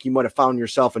outside, I think you might have found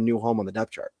yourself a new home on the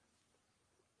depth chart.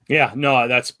 Yeah, no,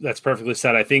 that's perfectly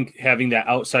said. I think having that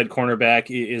outside cornerback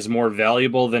is more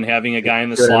valuable than having a guy in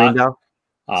the slot.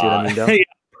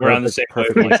 We're on the same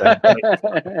wavelength.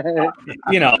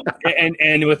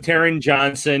 And with Taron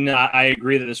Johnson, I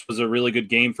agree that this was a really good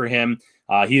game for him.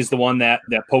 He's the one that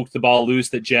poked the ball loose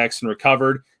that Jackson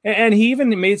recovered. And he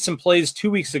even made some plays 2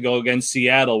 weeks ago against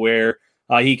Seattle where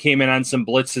he came in on some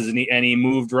blitzes and he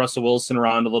moved Russell Wilson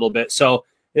around a little bit. So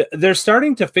they're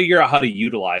starting to figure out how to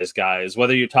utilize guys,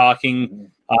 whether you're talking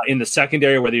in the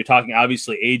secondary, whether you're talking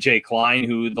obviously AJ Klein,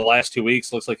 who the last 2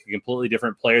 weeks looks like a completely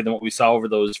different player than what we saw over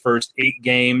those first 8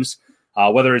 games,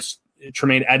 whether it's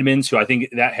Tremaine Edmonds, who I think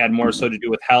that had more so to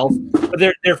do with health. But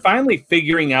they're finally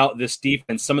figuring out this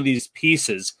defense, some of these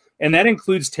pieces, and that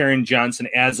includes Taron Johnson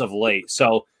as of late.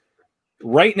 So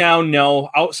right now, no,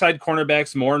 outside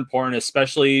cornerbacks more important,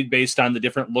 especially based on the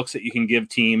different looks that you can give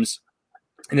teams.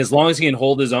 And as long as he can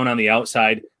hold his own on the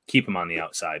outside, keep him on the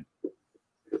outside.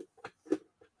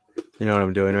 You know what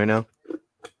I'm doing right now?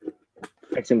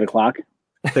 Fixing the clock.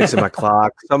 Fixing my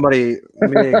clock. Somebody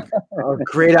made a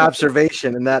great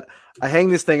observation, in that I hang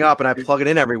this thing up and I plug it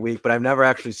in every week, but I've never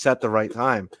actually set the right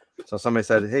time. So somebody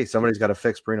said, hey, somebody's got to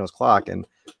fix Perino's clock. And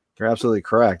you're absolutely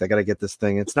correct. I got to get this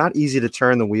thing. It's not easy to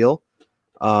turn the wheel,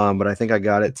 but I think I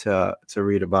got it to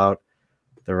read about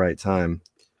the right time.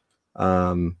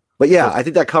 But yeah, I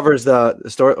think that covers the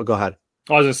story. Oh, go ahead.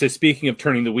 I was going to say, speaking of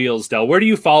turning the wheels, Del, where do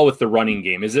you fall with the running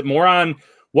game? Is it more on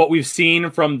what we've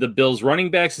seen from the Bills running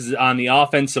backs? Is it on the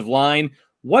offensive line?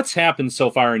 What's happened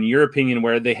so far, in your opinion,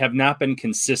 where they have not been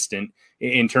consistent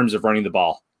in terms of running the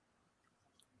ball?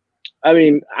 I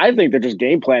mean, I think they're just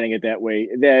game planning it that way.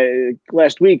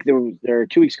 Last week, or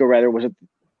 2 weeks ago, rather, was it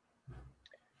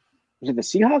the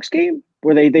Seahawks game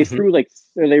where they threw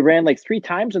they ran 3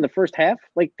 times in the first half?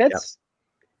 Like that's. Yeah.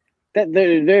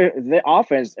 The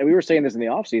offense, and we were saying this in the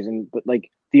offseason, but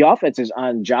the offense is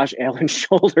on Josh Allen's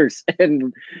shoulders.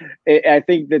 And I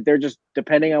think that they're just,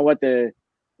 depending on what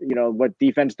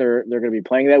defense they're going to be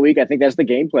playing that week, I think that's the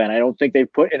game plan. I don't think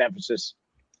they've put an emphasis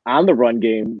on the run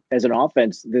game as an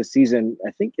offense this season.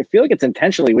 I feel like it's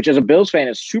intentionally, which as a Bills fan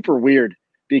is super weird,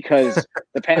 because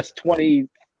the past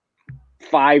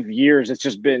 25 years, it's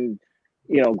just been,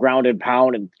 ground and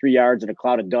pound and 3 yards and a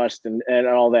cloud of dust and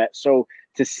all that. So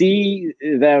to see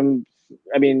them,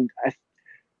 I mean,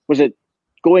 was it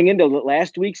going into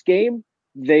last week's game?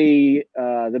 the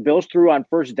Bills threw on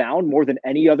first down more than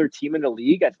any other team in the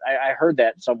league. I heard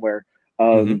that somewhere.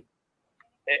 And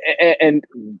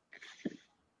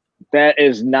that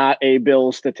is not a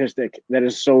Bills statistic. That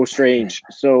is so strange.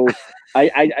 So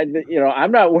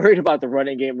I'm not worried about the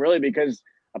running game really, because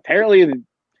apparently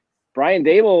Brian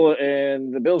Dable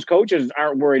and the Bills coaches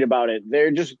aren't worried about it.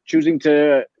 They're just choosing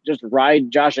to just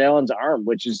ride Josh Allen's arm,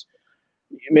 which is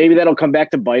maybe that'll come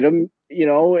back to bite him,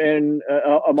 in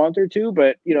a month or two.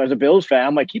 But, as a Bills fan,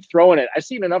 I'm like, keep throwing it. I've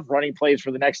seen enough running plays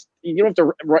for the next – you don't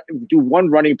have to do one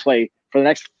running play for the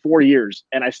next 4 years,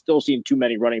 and I've still seen too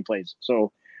many running plays.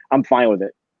 So I'm fine with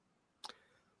it.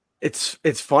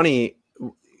 It's funny,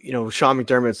 Sean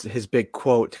McDermott's his big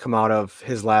quote to come out of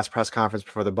his last press conference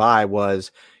before the bye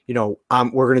was, we're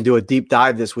going to do a deep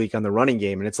dive this week on the running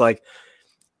game. And it's like,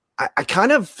 I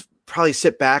kind of probably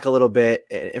sit back a little bit,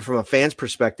 and from a fan's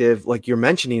perspective, like you're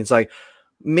mentioning, it's like,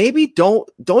 maybe don't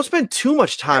spend too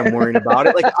much time worrying about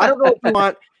it. Like, I don't know if you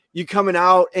want you coming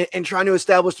out and trying to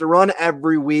establish the run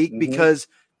every week because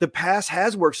the pass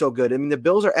has worked so good. I mean, the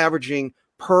Bills are averaging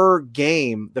per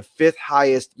game the 5th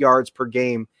highest yards per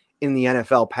game in the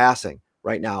NFL passing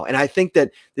right now. And I think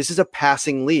that this is a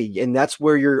passing league, and that's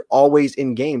where you're always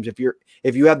in games. If you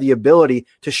have the ability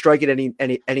to strike at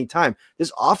any time,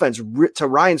 this offense, to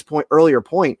Ryan's earlier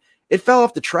point, it fell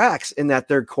off the tracks in that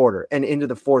third quarter and into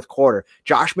the fourth quarter.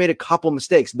 Josh made a couple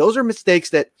mistakes. Those are mistakes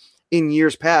that in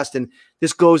years past, and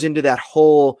this goes into that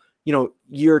whole,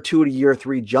 year 2 to year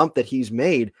 3 jump that he's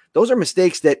made. Those are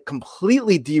mistakes that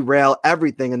completely derail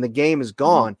everything, and the game is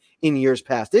gone in years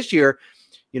past. This year,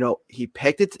 he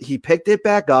picked it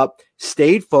back up,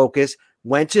 stayed focused,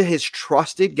 went to his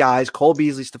trusted guys, Cole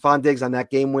Beasley, Stephon Diggs on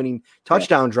that game-winning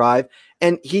touchdown drive,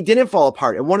 and he didn't fall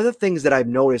apart. And one of the things that I've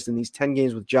noticed in these 10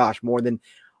 games with Josh, more than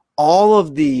all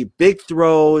of the big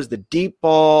throws, the deep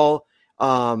ball,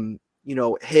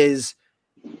 his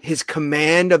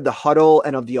command of the huddle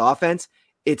and of the offense,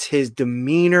 it's his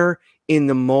demeanor in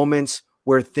the moments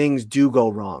where things do go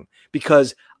wrong.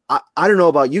 Because I don't know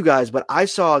about you guys, but I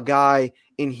saw a guy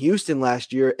in Houston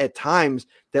last year at times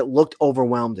that looked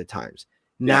overwhelmed at times.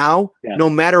 Now, no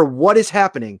matter what is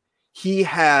happening, he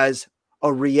has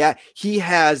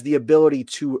the ability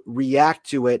to react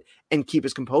to it and keep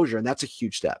his composure, and that's a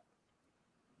huge step.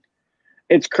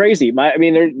 It's crazy. My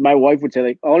wife would say,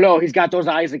 like, "Oh no, he's got those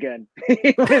eyes again."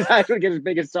 His eyes would get as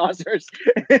big as saucers,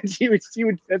 and she would.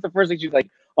 That's the first thing she's like,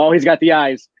 "Oh, he's got the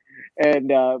eyes," and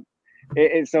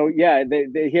so he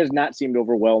has not seemed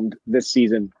overwhelmed this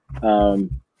season.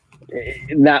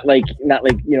 Not like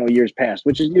years past,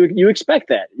 which is you expect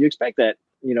that. You expect that,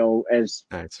 as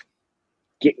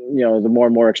the more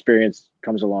and more experience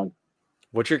comes along.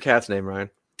 What's your cat's name, Ryan?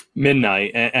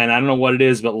 Midnight, and I don't know what it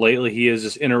is, but lately he is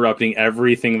just interrupting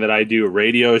everything that I do.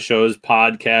 Radio shows,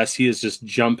 podcasts. He is just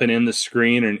jumping in the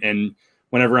screen, and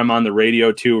whenever I'm on the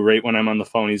radio too, right when I'm on the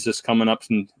phone, he's just coming up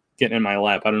and getting in my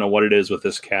lap. I don't know what it is with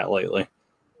this cat lately.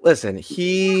 Listen,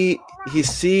 he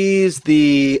sees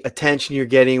the attention you're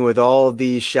getting with all of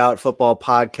these Shout Football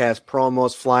podcast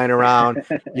promos flying around,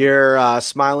 your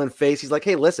smiling face. He's like,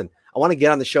 hey, listen, I want to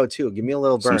get on the show too. Give me a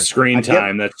little burn. Some screen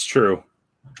time. That's true.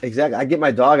 Exactly. I get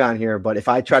my dog on here, but if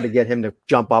I try to get him to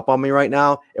jump up on me right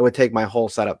now, it would take my whole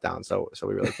setup down. So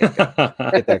we really can't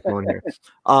get that going here.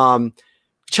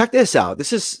 Check this out.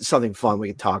 This is something fun we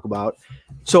can talk about.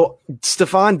 So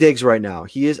Stephon Diggs right now,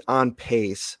 he is on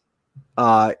pace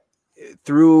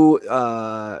through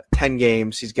 10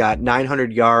 games. He's got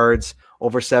 900 yards,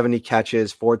 over 70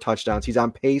 catches, 4 touchdowns. He's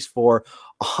on pace for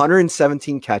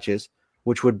 117 catches,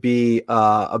 which would be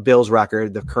a Bills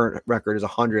record. The current record is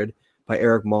 100 by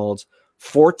Eric Moulds.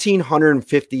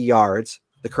 1,450 yards.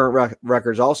 The current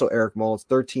record is also Eric Moulds,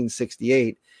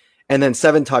 1,368. And then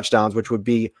 7 touchdowns, which would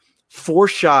be 4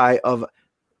 shy of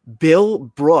Bill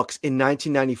Brooks in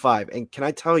 1995. And can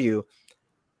I tell you,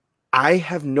 I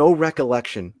have no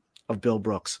recollection of Bill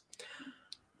Brooks.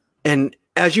 And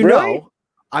as you know,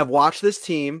 I've watched this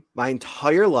team my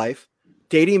entire life,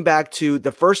 dating back to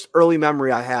the first early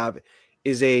memory I have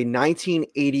is a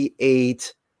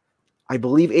 1988, I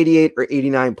believe 88 or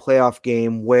 89 playoff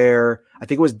game where I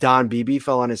think it was Don Beebe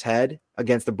fell on his head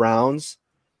against the Browns.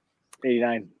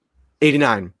 89.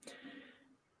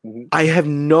 Mm-hmm. I have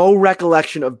no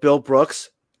recollection of Bill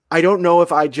Brooks. I don't know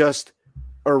if I just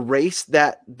erased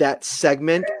that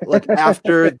segment like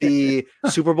after the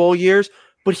Super Bowl years,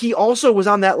 but he also was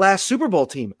on that last Super Bowl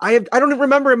team. I don't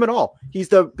remember him at all. He's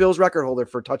the Bills record holder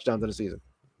for touchdowns in a season.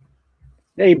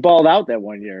 Yeah, he balled out that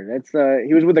one year. That's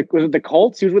he was with the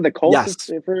Colts. He was with the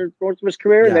Colts for most of his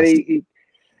career. Yes. And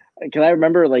then Because I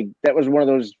remember like that was one of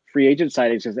those free agent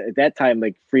signings. Because at that time,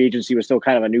 like free agency was still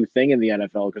kind of a new thing in the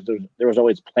NFL because there was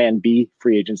always Plan B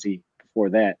free agency before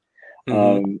that.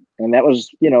 And that was,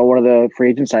 one of the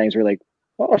free agent signings where like,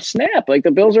 oh snap! Like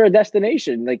the Bills are a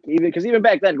destination. Like even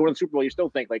back then, going to the Super Bowl, you still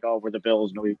think like, oh, we're the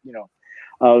Bills. No,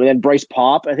 and then Bryce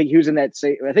Paup, I think he was in that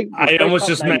same. I think I almost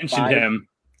just 95? Mentioned him.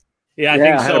 Yeah, I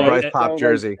think so. I had a Bryce Paup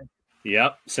jersey.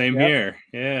 Yep, same here.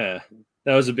 Yeah,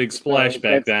 that was a big splash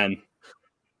back then.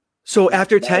 So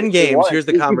after 10 games, here's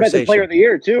the conversation. Player of the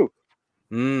year too.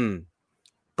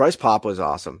 Bryce Paup was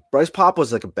awesome. Bryce Paup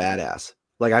was like a badass.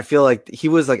 Like I feel like he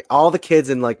was like all the kids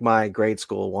in like my grade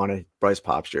school wanted Bryce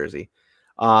Paup's jersey.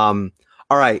 All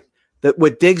right.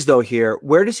 With Diggs though here,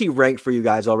 where does he rank for you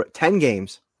guys already? 10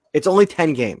 games. It's only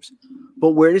 10 games.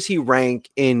 But where does he rank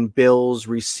in Bills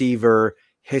receiver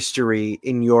history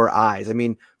in your eyes? I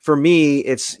mean, for me,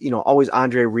 it's always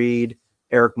Andre Reed,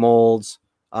 Eric Moulds,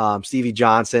 Stevie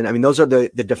Johnson. I mean, those are the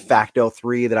de facto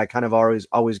three that I kind of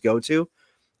always go to.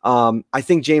 I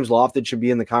think James Lofton should be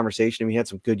in the conversation. I mean, he had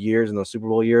some good years in those Super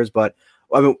Bowl years, but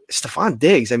I mean, Stephon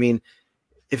Diggs, I mean,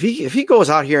 if he goes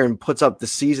out here and puts up the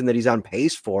season that he's on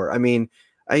pace for, I mean,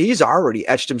 he's already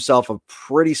etched himself a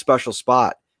pretty special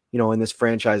spot, in this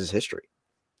franchise's history.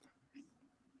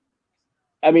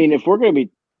 I mean, if we're going to be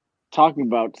talking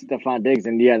about Stephon Diggs,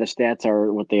 and the stats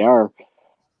are what they are,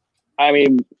 I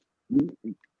mean,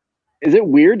 is it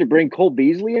weird to bring Cole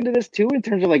Beasley into this too in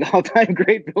terms of like all-time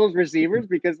great Bills receivers?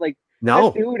 Because like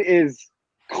that dude is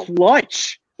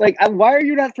clutch. Like, why are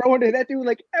you not throwing to that dude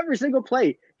like every single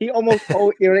play? He almost,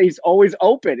 he's always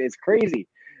open. It's crazy.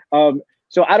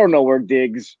 So I don't know where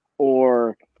Diggs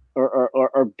or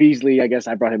Beasley, I guess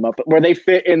I brought him up, but where they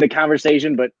fit in the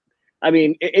conversation. But I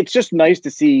mean, it's just nice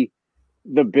to see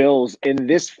the Bills in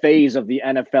this phase of the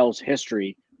NFL's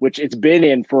history, which it's been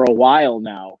in for a while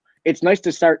now. It's nice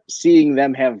to start seeing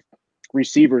them have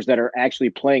receivers that are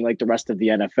actually playing like the rest of the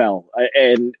NFL.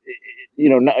 And,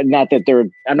 not that they're,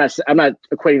 I'm not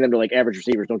equating them to like average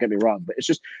receivers. Don't get me wrong, but it's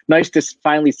just nice to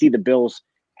finally see the Bills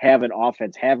have an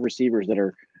offense, have receivers that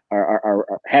are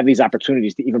have these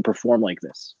opportunities to even perform like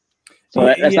this. So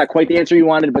that's not quite the answer you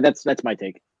wanted, but that's my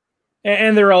take.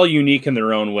 And they're all unique in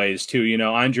their own ways, too.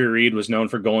 Andre Reed was known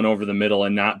for going over the middle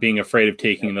and not being afraid of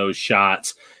taking those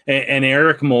shots. And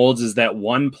Eric Moulds is that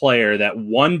one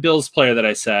Bills player that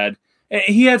I said,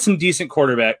 he had some decent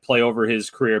quarterback play over his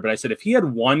career, but I said if he had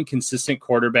one consistent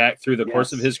quarterback through the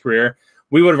course of his career,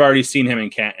 we would have already seen him in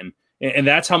Canton. And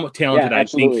that's how talented I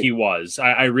think he was.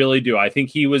 I really do. I think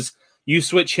he was – you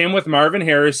switch him with Marvin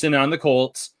Harrison on the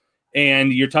Colts,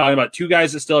 and you're talking about two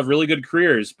guys that still have really good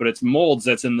careers, but it's Moulds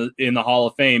that's in the Hall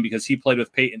of Fame because he played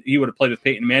with Peyton. He would have played with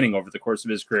Peyton Manning over the course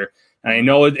of his career. And I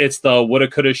know it's the woulda,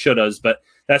 coulda, shouldas, but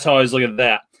that's how I was looking at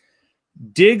that.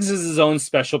 Diggs is his own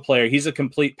special player. He's a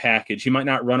complete package. He might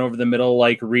not run over the middle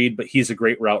like Reed, but he's a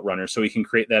great route runner, so he can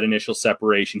create that initial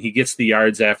separation. He gets the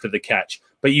yards after the catch,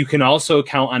 but you can also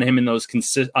count on him in those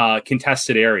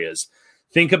contested areas.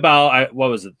 Think about, what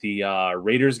was it, the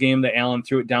Raiders game that Allen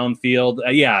threw it downfield?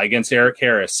 Against Eric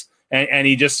Harris. And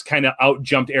he just kind of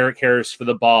out-jumped Eric Harris for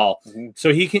the ball. Mm-hmm.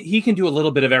 So he can do a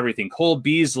little bit of everything. Cole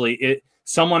Beasley,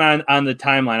 someone on the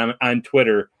timeline on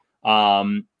Twitter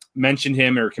mentioned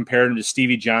him or compared him to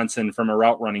Stevie Johnson from a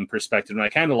route running perspective. And I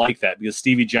kind of like that because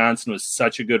Stevie Johnson was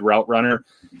such a good route runner.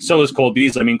 So is Cole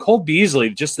Beasley. I mean, Cole Beasley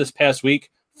just this past week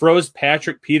froze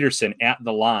Patrick Peterson at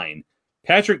the line.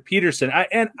 Patrick Peterson, I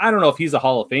don't know if he's a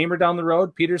Hall of Famer down the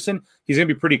road, Peterson. He's going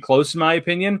to be pretty close in my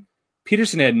opinion.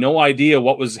 Peterson had no idea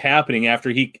what was happening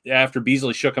after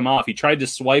Beasley shook him off. He tried to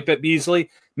swipe at Beasley,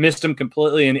 missed him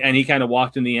completely, and he kind of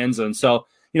walked in the end zone. So,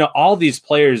 all these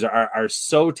players are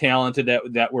so talented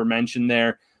that were mentioned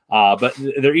there, but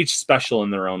they're each special in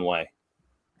their own way.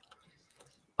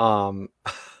 My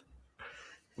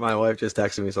wife just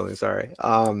texted me something. Sorry.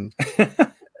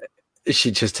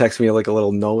 She just texted me like a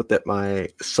little note that my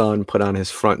son put on his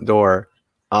front door.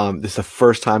 This is the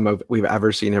first time we've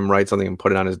ever seen him write something and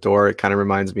put it on his door. It kind of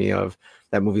reminds me of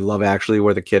that movie Love Actually,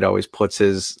 where the kid always puts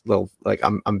his little, like,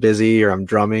 I'm busy or I'm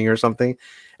drumming or something.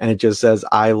 And it just says,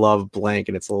 I love blank.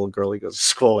 And it's a little girl he goes to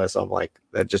school with. So I'm like,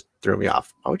 that just threw me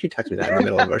off. Why would you text me that in the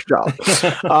middle of our show?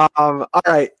 All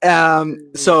right.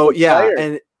 So yeah.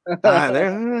 And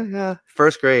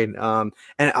first grade. And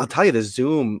I'll tell you, the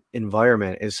Zoom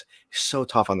environment is so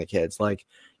tough on the kids. Like,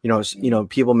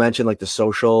 people mention like the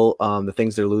social, the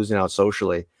things they're losing out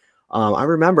socially. I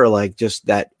remember like just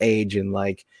that age and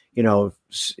like,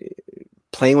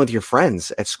 playing with your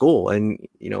friends at school. And,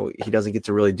 he doesn't get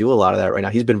to really do a lot of that right now.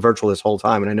 He's been virtual this whole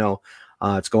time. And I know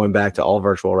it's going back to all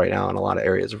virtual right now in a lot of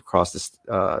areas across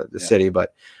the city.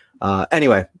 But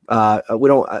Anyway, we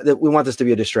want this to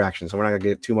be a distraction, so we're not going to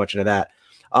get too much into that.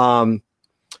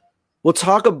 We'll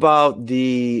talk about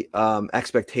the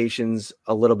expectations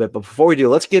a little bit, but before we do,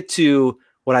 let's get to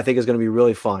what I think is going to be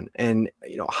really fun. And,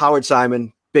 Howard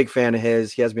Simon, big fan of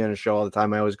his. He has me on his show all the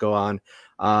time. I always go on.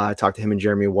 I talk to him and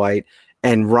Jeremy White.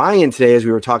 And Ryan today, as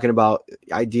we were talking about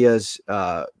ideas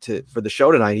for the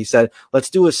show tonight, he said, let's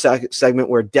do a segment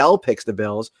where Dell picks the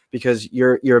Bills because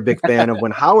you're a big fan of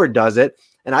when Howard does it.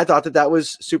 And I thought that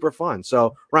was super fun.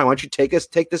 So, Ryan, why don't you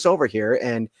take this over here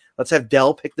and let's have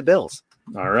Dell pick the Bills.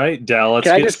 All right, Dell, let's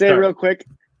Can I get just started. say real quick?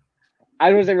 I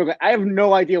have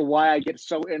no idea why I get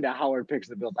so into Howard picks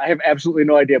the Bills. I have absolutely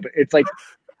no idea, but it's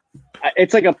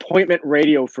like appointment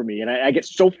radio for me. And I get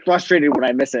so frustrated when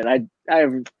I miss it. I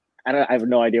have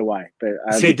no idea why, but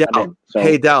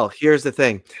Hey, Dell, here's the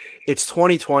thing. It's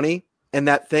 2020 and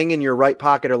that thing in your right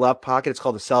pocket or left pocket, it's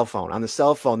called a cell phone. On the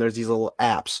cell phone, there's these little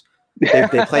apps. They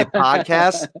play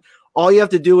podcasts. All you have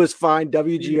to do is find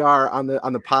WGR on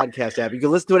the podcast app. You can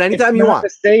listen to it anytime you want.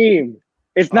 It's not the same.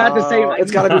 It's not the same.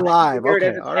 It's got to be live. Okay,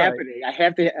 it's happening. I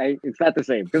have to. It's not the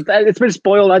same. It's been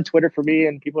spoiled on Twitter for me,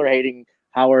 and people are hating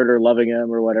Howard or loving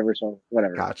him or whatever. So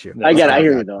whatever. Got you. I get it. I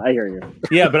hear you though. I hear you.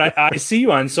 Yeah, but I see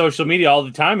you on social media all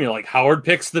the time. You're like, Howard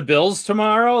picks the Bills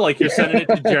tomorrow. Like you're sending it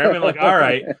to Jeremy. I'm like, all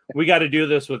right, we got to do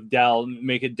this with Dell.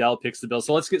 Make it Dell picks the Bills.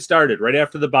 So let's get started right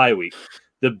after the bye week.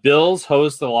 The Bills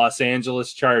host the Los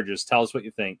Angeles Chargers. Tell us what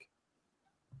you think.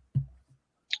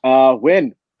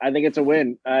 Win. I think it's a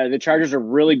win. The Chargers are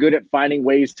really good at finding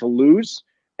ways to lose,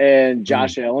 and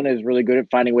Josh Allen is really good at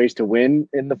finding ways to win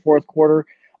in the fourth quarter.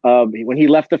 When he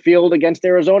left the field against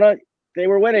Arizona, they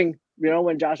were winning,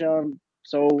 when Josh Allen.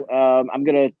 So I'm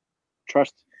going to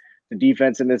trust the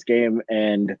defense in this game,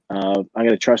 and I'm going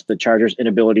to trust the Chargers'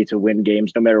 inability to win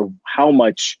games, no matter how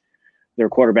much their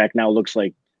quarterback now looks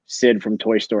like Sid from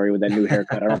Toy Story with that new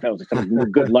haircut. I don't know if that was some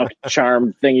good luck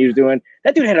charm thing he was doing.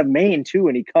 That dude had a mane too,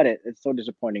 and he cut it. It's so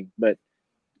disappointing. But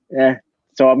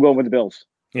so I'm going with the Bills.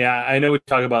 Yeah, I know we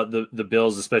talk about the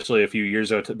Bills, especially a few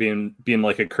years ago, to being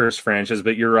like a cursed franchise.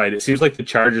 But you're right. It seems like the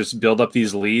Chargers build up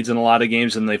these leads in a lot of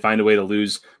games, and they find a way to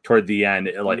lose toward the end.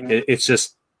 It's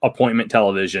just appointment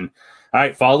television. All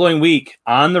right, following week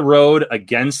on the road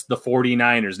against the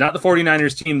 49ers. Not the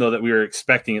 49ers team though that we were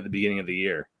expecting at the beginning of the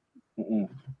year. Mm-mm.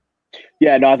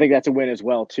 Yeah, no, I think that's a win as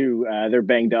well too. They're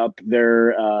banged up.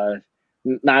 They're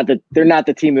not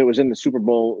the team that was in the Super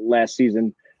Bowl last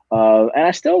season. And I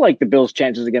still like the Bills'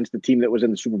 chances against the team that was in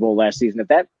the Super Bowl last season if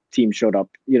that team showed up,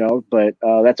 but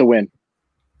that's a win.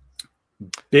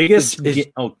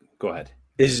 Go ahead.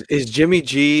 Is Jimmy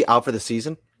G out for the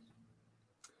season?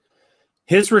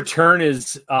 His return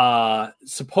is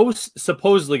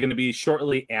supposedly going to be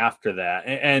shortly after that.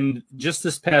 And just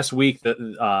this past week,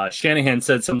 Shanahan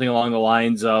said something along the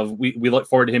lines of, we look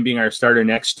forward to him being our starter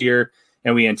next year,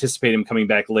 and we anticipate him coming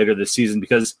back later this season,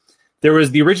 because there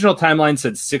was the original timeline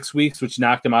said 6 weeks, which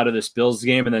knocked him out of this Bills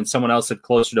game, and then someone else said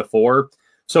closer to 4.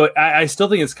 So I still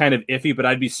think it's kind of iffy, but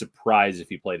I'd be surprised if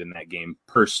he played in that game,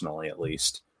 personally at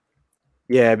least.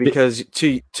 Yeah, because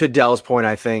to Dell's point,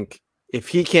 I think if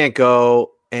he can't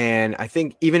go, and I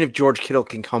think even if George Kittle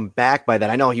can come back by that,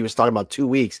 I know he was talking about 2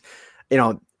 weeks,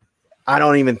 I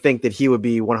don't even think that he would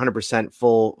be 100%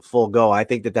 full go. I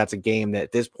think that that's a game that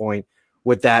at this point,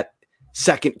 with that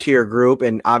second tier group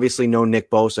and obviously no Nick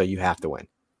Bosa, you have to win.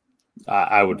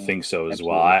 I would think so as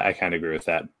well. I kind of agree with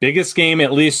that. Biggest game,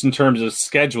 at least in terms of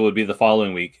schedule, would be the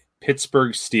following week.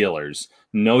 Pittsburgh Steelers.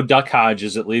 No Duck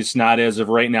Hodges, at least not as of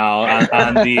right now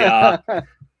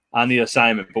on the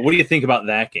assignment. But what do you think about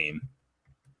that game?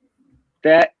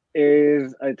 That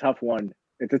is a tough one.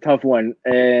 It's a tough one.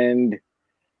 And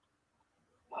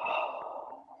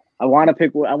I want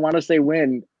to say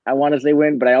win,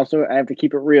 but I have to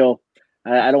keep it real.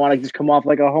 I don't want to just come off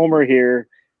like a homer here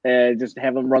and just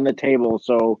have them run the table.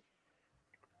 So,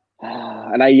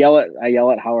 and I yell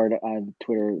at Howard on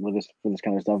Twitter for this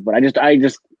kind of stuff. But I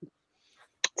just,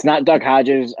 it's not Duck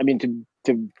Hodges. I mean,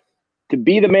 to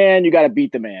be the man, you got to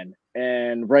beat the man.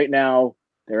 And right now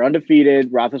they're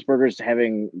undefeated. Roethlisberger's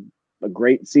having a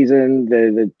great season.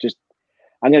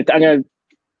 I'm gonna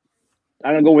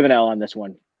go with an L on this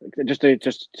one. Just to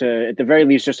at the very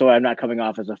least, just so I'm not coming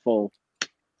off as a full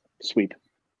sweep.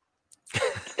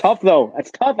 It's tough though. It's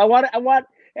tough. I want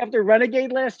after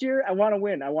Renegade last year, I want to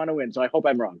win. So I hope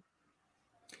I'm wrong.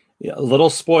 Yeah, a little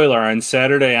spoiler on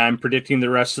Saturday. I'm predicting the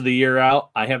rest of the year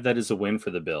out. I have that as a win for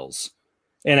the Bills.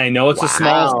 And I know it's a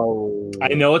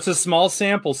small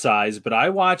sample size, but I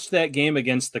watched that game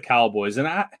against the Cowboys, and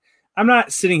I'm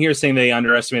not sitting here saying they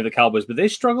underestimated the Cowboys, but they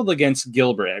struggled against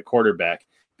Gilbert at quarterback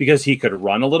because he could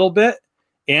run a little bit,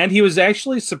 And he was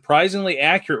actually surprisingly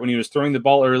accurate when he was throwing the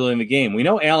ball early in the game. We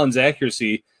know Allen's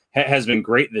accuracy has been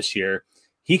great this year.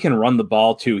 He can run the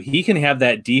ball too. He can have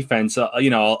that defense, a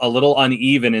little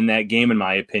uneven in that game, in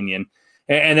my opinion.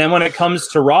 And then when it comes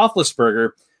to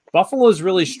Roethlisberger, Buffalo's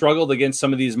really struggled against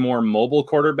some of these more mobile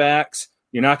quarterbacks.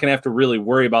 You're not going to have to really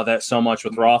worry about that so much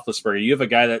with Roethlisberger. You have a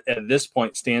guy that at this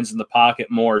point stands in the pocket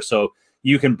more, so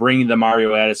you can bring the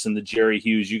Mario Addison, the Jerry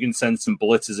Hughes. You can send some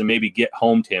blitzes and maybe get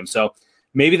home to him. So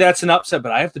maybe that's an upset,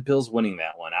 but I have the Bills winning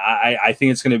that one. I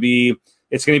think it's going to be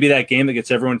that game that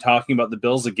gets everyone talking about the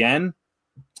Bills again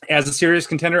as a serious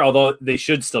contender, although they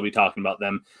should still be talking about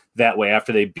them that way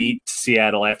after they beat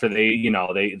Seattle, after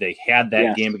they had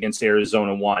that game against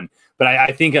Arizona won. But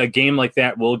I think a game like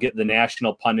that will get the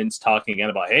national pundits talking again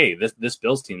about, hey, this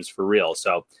Bills team is for real.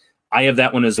 So I have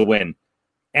that one as a win.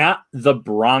 At the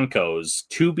Broncos,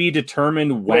 to be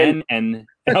determined when and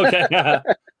okay.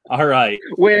 All right.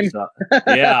 Win. So,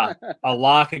 yeah. A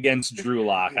lock against Drew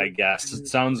Lock, I guess. It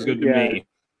sounds good to me.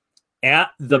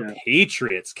 At the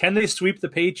Patriots. Can they sweep the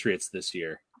Patriots this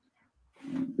year?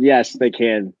 Yes, they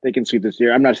can. They can sweep this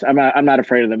year. I'm not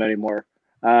afraid of them anymore.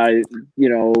 The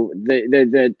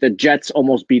Jets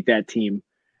almost beat that team.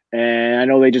 And I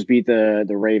know they just beat the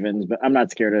Ravens, but I'm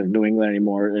not scared of New England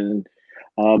anymore. And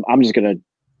I'm just gonna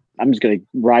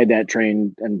ride that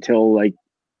train until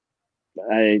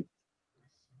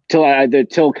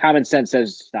till common sense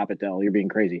says stop it, Dell. You're being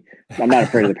crazy. I'm not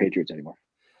afraid of the Patriots anymore.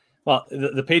 Well,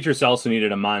 the Patriots also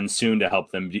needed a monsoon to help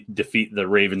them defeat the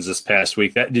Ravens this past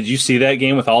week. Did you see that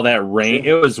game with all that rain?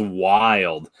 It was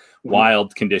wild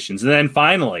conditions. And then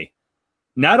finally,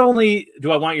 not only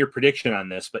do I want your prediction on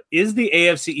this, but is the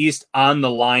AFC East on the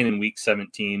line in Week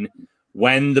 17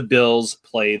 when the Bills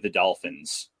play the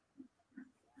Dolphins?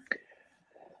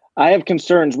 I have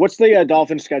concerns. What's the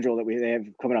Dolphins schedule that they have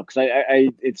coming up? Because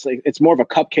it's more of a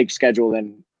cupcake schedule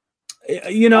than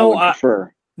I would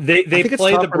prefer. They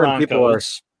play the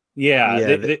Broncos.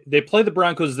 They play the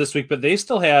Broncos this week, but they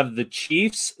still have the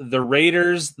Chiefs, the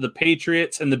Raiders, the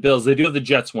Patriots, and the Bills. They do have the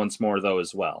Jets once more, though,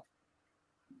 as well.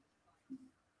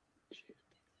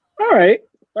 All right.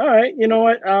 You know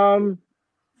what?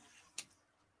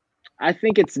 I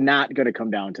think it's not going to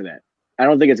come down to that. I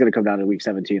don't think it's going to come down to Week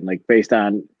 17, like based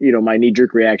on, my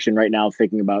knee-jerk reaction right now,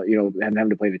 thinking about, having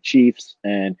to play the Chiefs.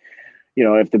 And,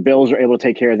 if the Bills are able to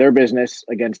take care of their business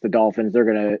against the Dolphins,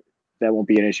 that won't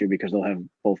be an issue because they'll have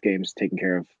both games taken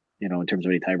care of, in terms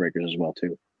of any tiebreakers as well,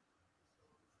 too.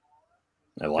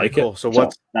 I like it. So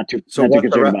what's not too concerned about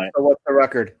it. So what's the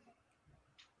record?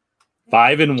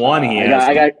 5-1 he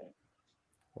has.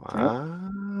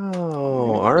 Wow.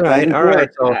 All right.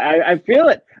 So I feel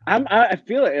it. I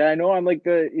feel it. And I know I'm like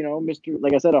the, Mr.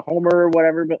 Like I said, a homer or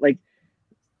whatever, but like,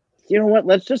 you know what?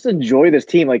 Let's just enjoy this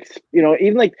team. Like,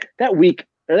 even like that week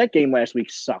or that game last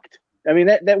week sucked. I mean,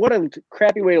 that what a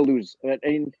crappy way to lose.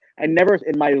 I never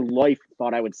in my life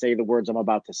thought I would say the words I'm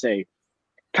about to say.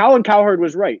 Colin Cowherd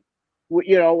was right.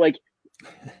 Like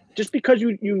just because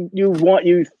you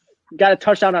got a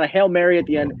touchdown on a Hail Mary at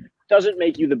the end doesn't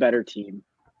make you the better team.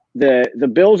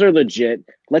 The Bills are legit.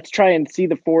 Let's try and see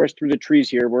the forest through the trees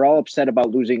here. We're all upset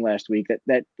about losing last week.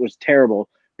 That was terrible.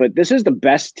 But this is the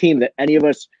best team that any of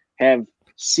us have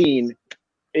seen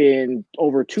in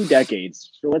over 2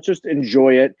 decades. So let's just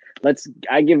enjoy it.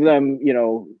 I give them,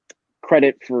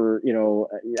 credit for,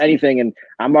 anything. And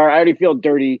I already feel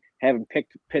dirty having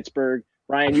picked Pittsburgh.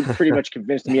 Ryan, you pretty much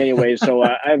convinced me anyway. So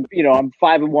I'm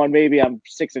 5-1, maybe I'm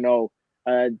 6-0.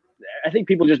 I think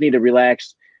people just need to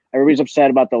relax. Everybody's upset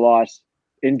about the loss.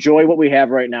 Enjoy what we have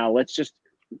right now. Let's just,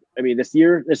 this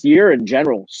year in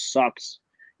general sucks.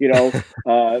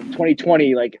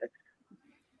 2020, like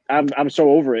I'm so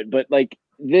over it, but like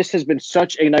this has been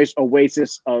such a nice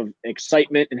oasis of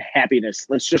excitement and happiness.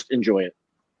 Let's just enjoy it.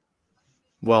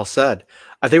 Well said.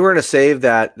 I think we're going to save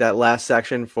that last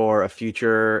section for a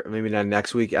future, maybe not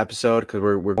next week episode, because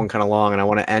we're going kind of long, and I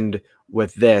want to end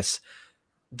with this.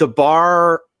 The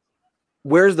bar,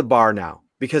 where's the bar now?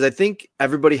 Because I think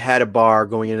everybody had a bar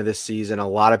going into this season. A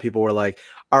lot of people were like,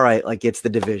 all right, like it's the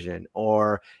division,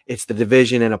 or it's the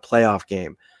division in a playoff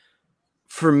game.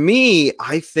 For me,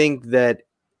 I think that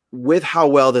with how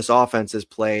well this offense is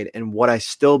played and what I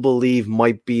still believe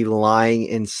might be lying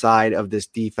inside of this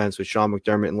defense with Sean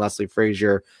McDermott and Leslie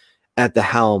Frazier at the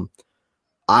helm,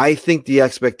 I think the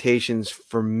expectations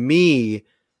for me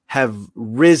have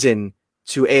risen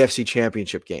to AFC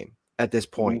Championship game at this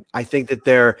point. I think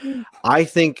that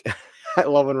I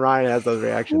love when Ryan has those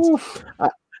reactions.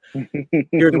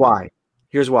 Here's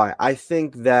why. I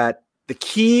think that the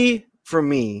key for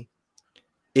me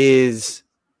is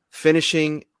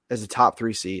finishing as a top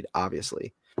 3 seed,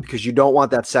 obviously, because you don't want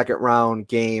that second round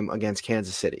game against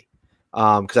Kansas City.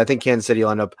 Because I think Kansas City will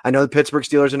end up. I know the Pittsburgh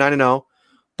Steelers are 9-0,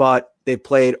 but they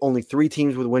played only 3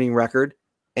 teams with winning record,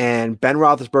 and Ben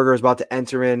Roethlisberger is about to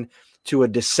enter in to a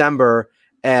December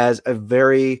as a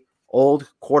very old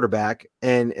quarterback,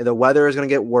 and the weather is going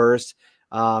to get worse.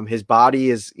 His body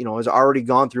is, has already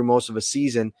gone through most of a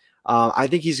season. I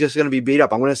think he's just going to be beat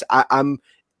up. I'm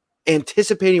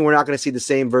anticipating we're not going to see the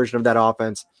same version of that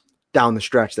offense down the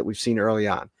stretch that we've seen early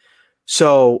on.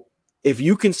 So if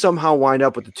you can somehow wind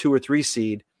up with the 2 or 3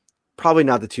 seed, probably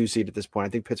not the 2 seed at this point. I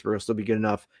think Pittsburgh will still be good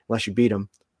enough unless you beat them,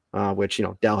 which,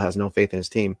 Dell has no faith in his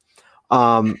team.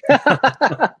 Unless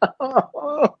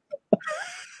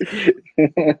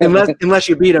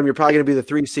you beat them, you're probably going to be the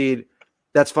 3 seed.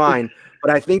 That's fine.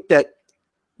 But I think that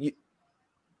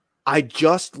I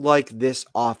just like this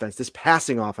offense, this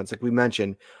passing offense, like we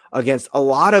mentioned, against a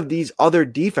lot of these other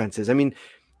defenses. I mean,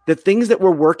 the things that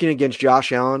were working against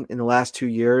Josh Allen in the last 2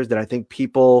 years that I think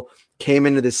people came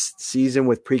into this season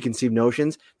with preconceived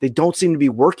notions, they don't seem to be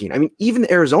working. I mean, even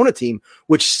the Arizona team,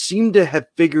 which seemed to have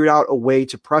figured out a way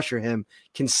to pressure him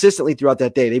consistently throughout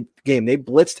that game, they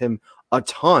blitzed him a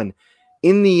ton.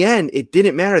 In the end, it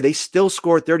didn't matter. They still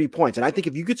scored 30 points. And I think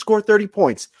if you could score 30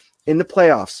 points in the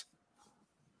playoffs,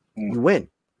 you win.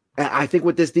 And I think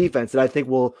with this defense that I think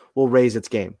will raise its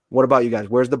game. What about you guys?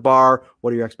 Where's the bar?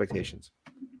 What are your expectations?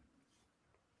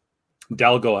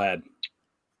 Dell, go ahead.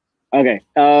 Okay.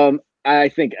 I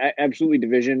think absolutely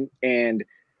division and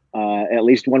at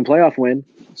least one playoff win.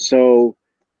 So,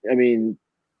 I mean,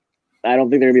 I don't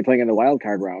think they're going to be playing in the wild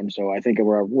card round. So I think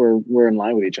we're in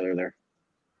line with each other there.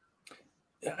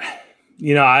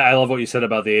 I love what you said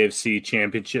about the AFC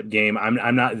Championship game.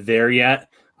 I'm not there yet.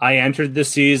 I entered the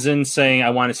season saying I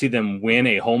want to see them win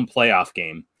a home playoff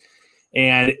game.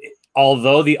 And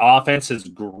although the offense has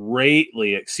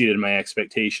greatly exceeded my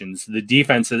expectations, the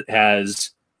defense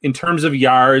has, in terms of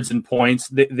yards and points,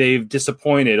 they've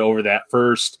disappointed over that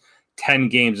first 10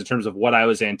 games in terms of what I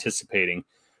was anticipating.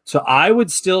 So I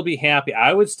would still be happy.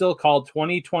 I would still call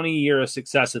 2020 year a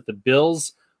success if the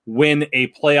Bills win a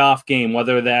playoff game,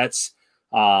 whether that's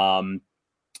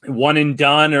one and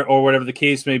done or whatever the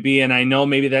case may be. And I know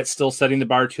maybe that's still setting the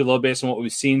bar too low based on what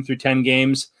we've seen through 10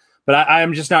 games. But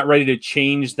I'm just not ready to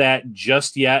change that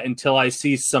just yet until I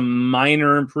see some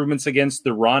minor improvements against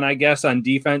the run, I guess, on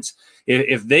defense.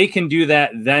 If they can do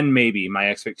that, then maybe my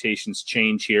expectations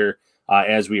change here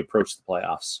as we approach the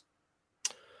playoffs.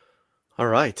 All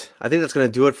right. I think that's going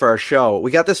to do it for our show. We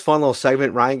got this fun little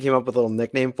segment. Ryan came up with a little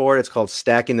nickname for it. It's called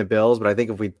Stacking the Bills. But I think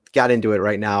if we got into it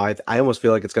right now, I almost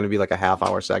feel like it's going to be like a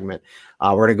half-hour segment.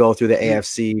 We're going to go through the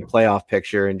AFC playoff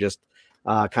picture and just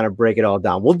kind of break it all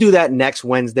down. We'll do that next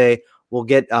Wednesday. We'll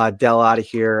get Dell out of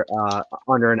here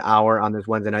under an hour on this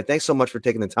Wednesday night. Thanks so much for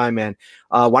taking the time, man.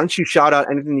 Why don't you shout out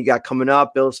anything you got coming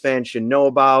up, Bills fans should know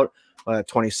about,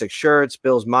 26 shirts,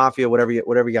 Bills Mafia, whatever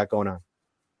you got going on.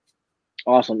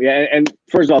 Awesome. Yeah. And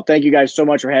first of all, thank you guys so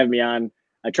much for having me on.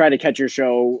 I try to catch your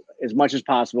show as much as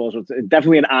possible. So it's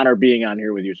definitely an honor being on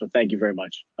here with you. So thank you very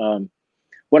much.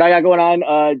 What I got going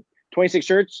on, 26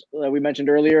 shirts, we mentioned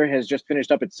earlier, has just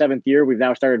finished up its 7th year. We've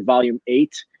now started volume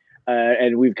 8,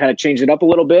 and we've kind of changed it up a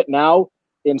little bit. Now,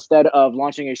 instead of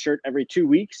launching a shirt every 2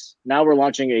 weeks, now we're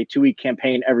launching a 2-week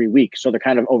campaign every week. So they're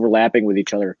kind of overlapping with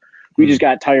each other. We just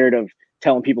got tired of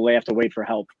telling people they have to wait for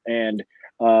help. And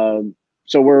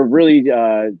so we're really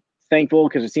thankful,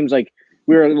 because it seems like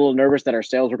we were a little nervous that our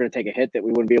sales were going to take a hit, that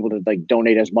we wouldn't be able to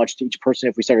donate as much to each person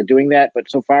if we started doing that.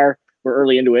 But so far, we're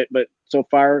early into it. But so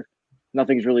far,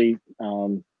 nothing's really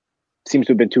seems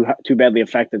to have been too badly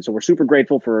affected. So we're super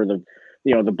grateful for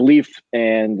the belief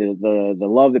and the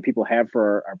love that people have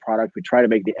for our product. We try to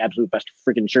make the absolute best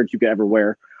freaking shirts you could ever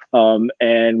wear,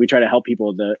 and we try to help people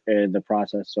in the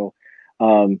process. So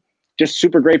just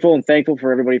super grateful and thankful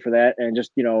for everybody for that. And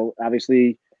just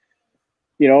obviously,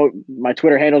 my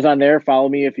Twitter handle's on there. Follow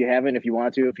me if you haven't. If you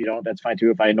want to, if you don't, that's fine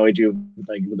too. If I annoyed you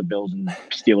with the Bills and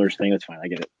Steelers thing, that's fine. I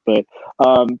get it. But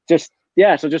so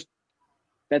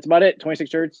that's about it. 26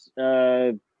 shirts.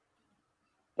 And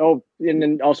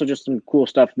then also just some cool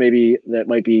stuff maybe that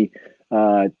might be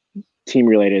team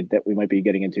related that we might be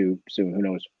getting into soon. Who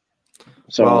knows?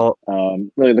 So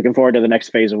really looking forward to the next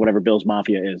phase of whatever Bills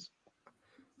Mafia is.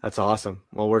 That's awesome.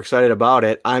 Well, we're excited about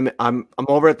it. I'm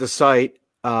over at the site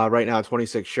right now,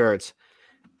 26 shirts.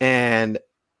 And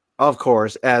of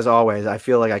course, as always, I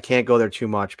feel like I can't go there too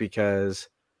much because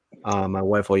my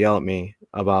wife will yell at me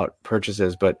about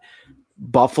purchases, but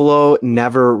Buffalo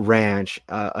Never Ranch,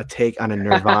 a take on a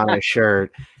Nirvana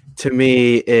shirt, to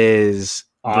me is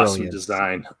awesome brilliant.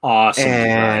 design. Awesome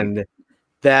and design.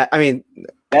 That, I mean,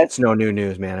 That's no new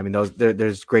news, man. I mean,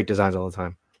 there's great designs all the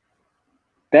time.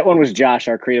 That one was Josh,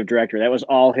 our creative director. That was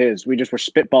all his. We just were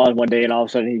spitballing one day, and all of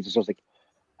a sudden he just was like,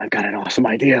 "I've got an awesome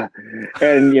idea."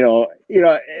 And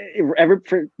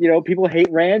people hate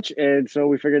ranch, and so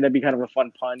we figured that'd be kind of a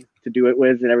fun pun to do it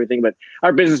with and everything. But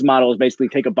our business model is basically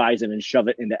take a bison and shove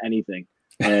it into anything.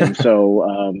 And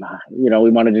so, we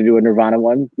wanted to do a Nirvana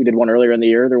one. We did one earlier in the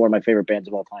year. They're one of my favorite bands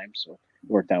of all time, so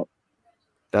it worked out.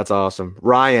 That's awesome.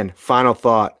 Ryan, final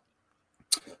thought.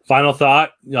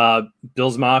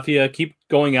 Bills Mafia, keep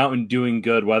going out and doing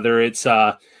good, whether it's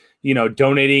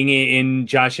donating in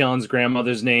Josh Allen's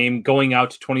grandmother's name, going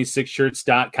out to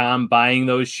 26shirts.com, buying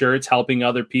those shirts, helping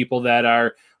other people that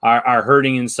are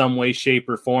hurting in some way, shape,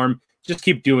 or form. Just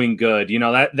keep doing good.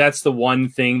 That's the one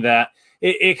thing that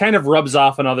it kind of rubs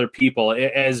off on other people.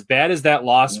 As bad as that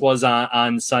loss was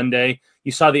on Sunday,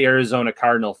 you saw the Arizona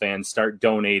Cardinal fans start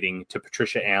donating to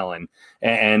Patricia Allen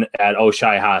and at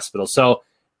Oshai Hospital. So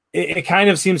it kind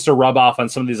of seems to rub off on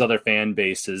some of these other fan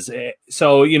bases.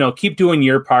 So, keep doing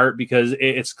your part, because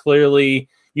it's clearly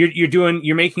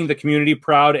you're making the community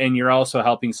proud, and you're also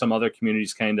helping some other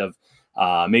communities kind of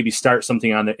maybe start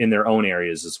something in their own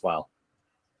areas as well.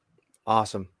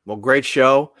 Awesome. Well, great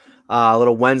show. A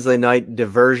little Wednesday night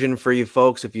diversion for you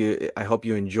folks. I hope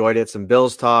you enjoyed it. Some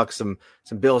Bills talk, some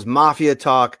Bills Mafia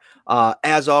talk.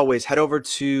 As always, head over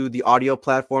to the audio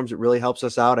platforms. It really helps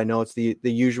us out. I know it's the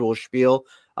usual spiel.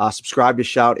 Subscribe to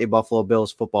Shout, a Buffalo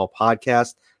Bills football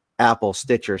podcast, Apple,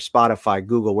 Stitcher, Spotify,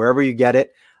 Google, wherever you get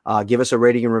it. Give us a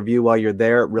rating and review while you're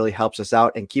there. It really helps us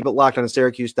out. And keep it locked on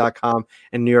Syracuse.com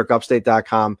and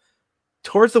NewYorkUpstate.com.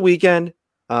 Towards the weekend,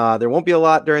 there won't be a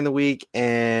lot during the week,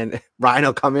 and Ryan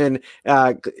will come in,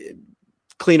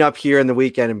 clean up here in the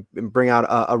weekend, and bring out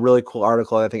a really cool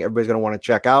article I think everybody's going to want to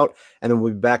check out. And then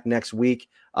we'll be back next week,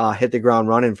 hit the ground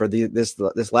running for this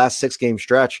last 6-game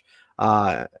stretch.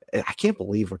 I can't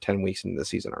believe we're 10 weeks into the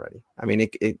season already. I mean,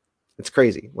 it's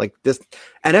crazy. Like this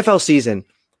NFL season,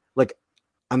 like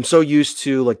I'm so used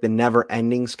to like the never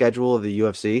ending schedule of the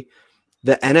UFC.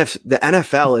 The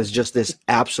NFL is just this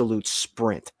absolute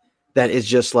sprint that is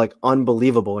just like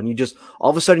unbelievable. And you just, all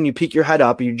of a sudden you peek your head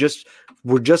up,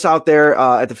 we're just out there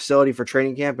at the facility for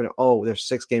training camp, and there's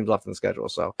 6 games left in the schedule.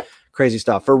 So crazy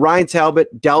stuff. For Ryan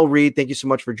Talbot, Del Reed, thank you so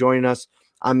much for joining us.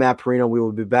 I'm Matt Perino. We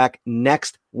will be back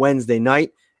next Wednesday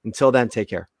night. Until then, take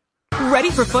care. Ready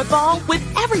for football? With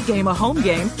every game a home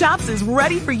game, Topps is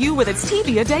ready for you with its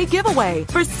TV a Day giveaway.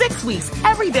 For 6 weeks,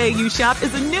 every day you shop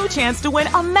is a new chance to win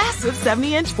a massive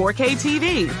 70-inch 4K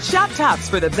TV. Shop Topps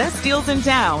for the best deals in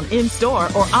town, in store,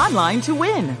 or online to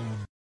win.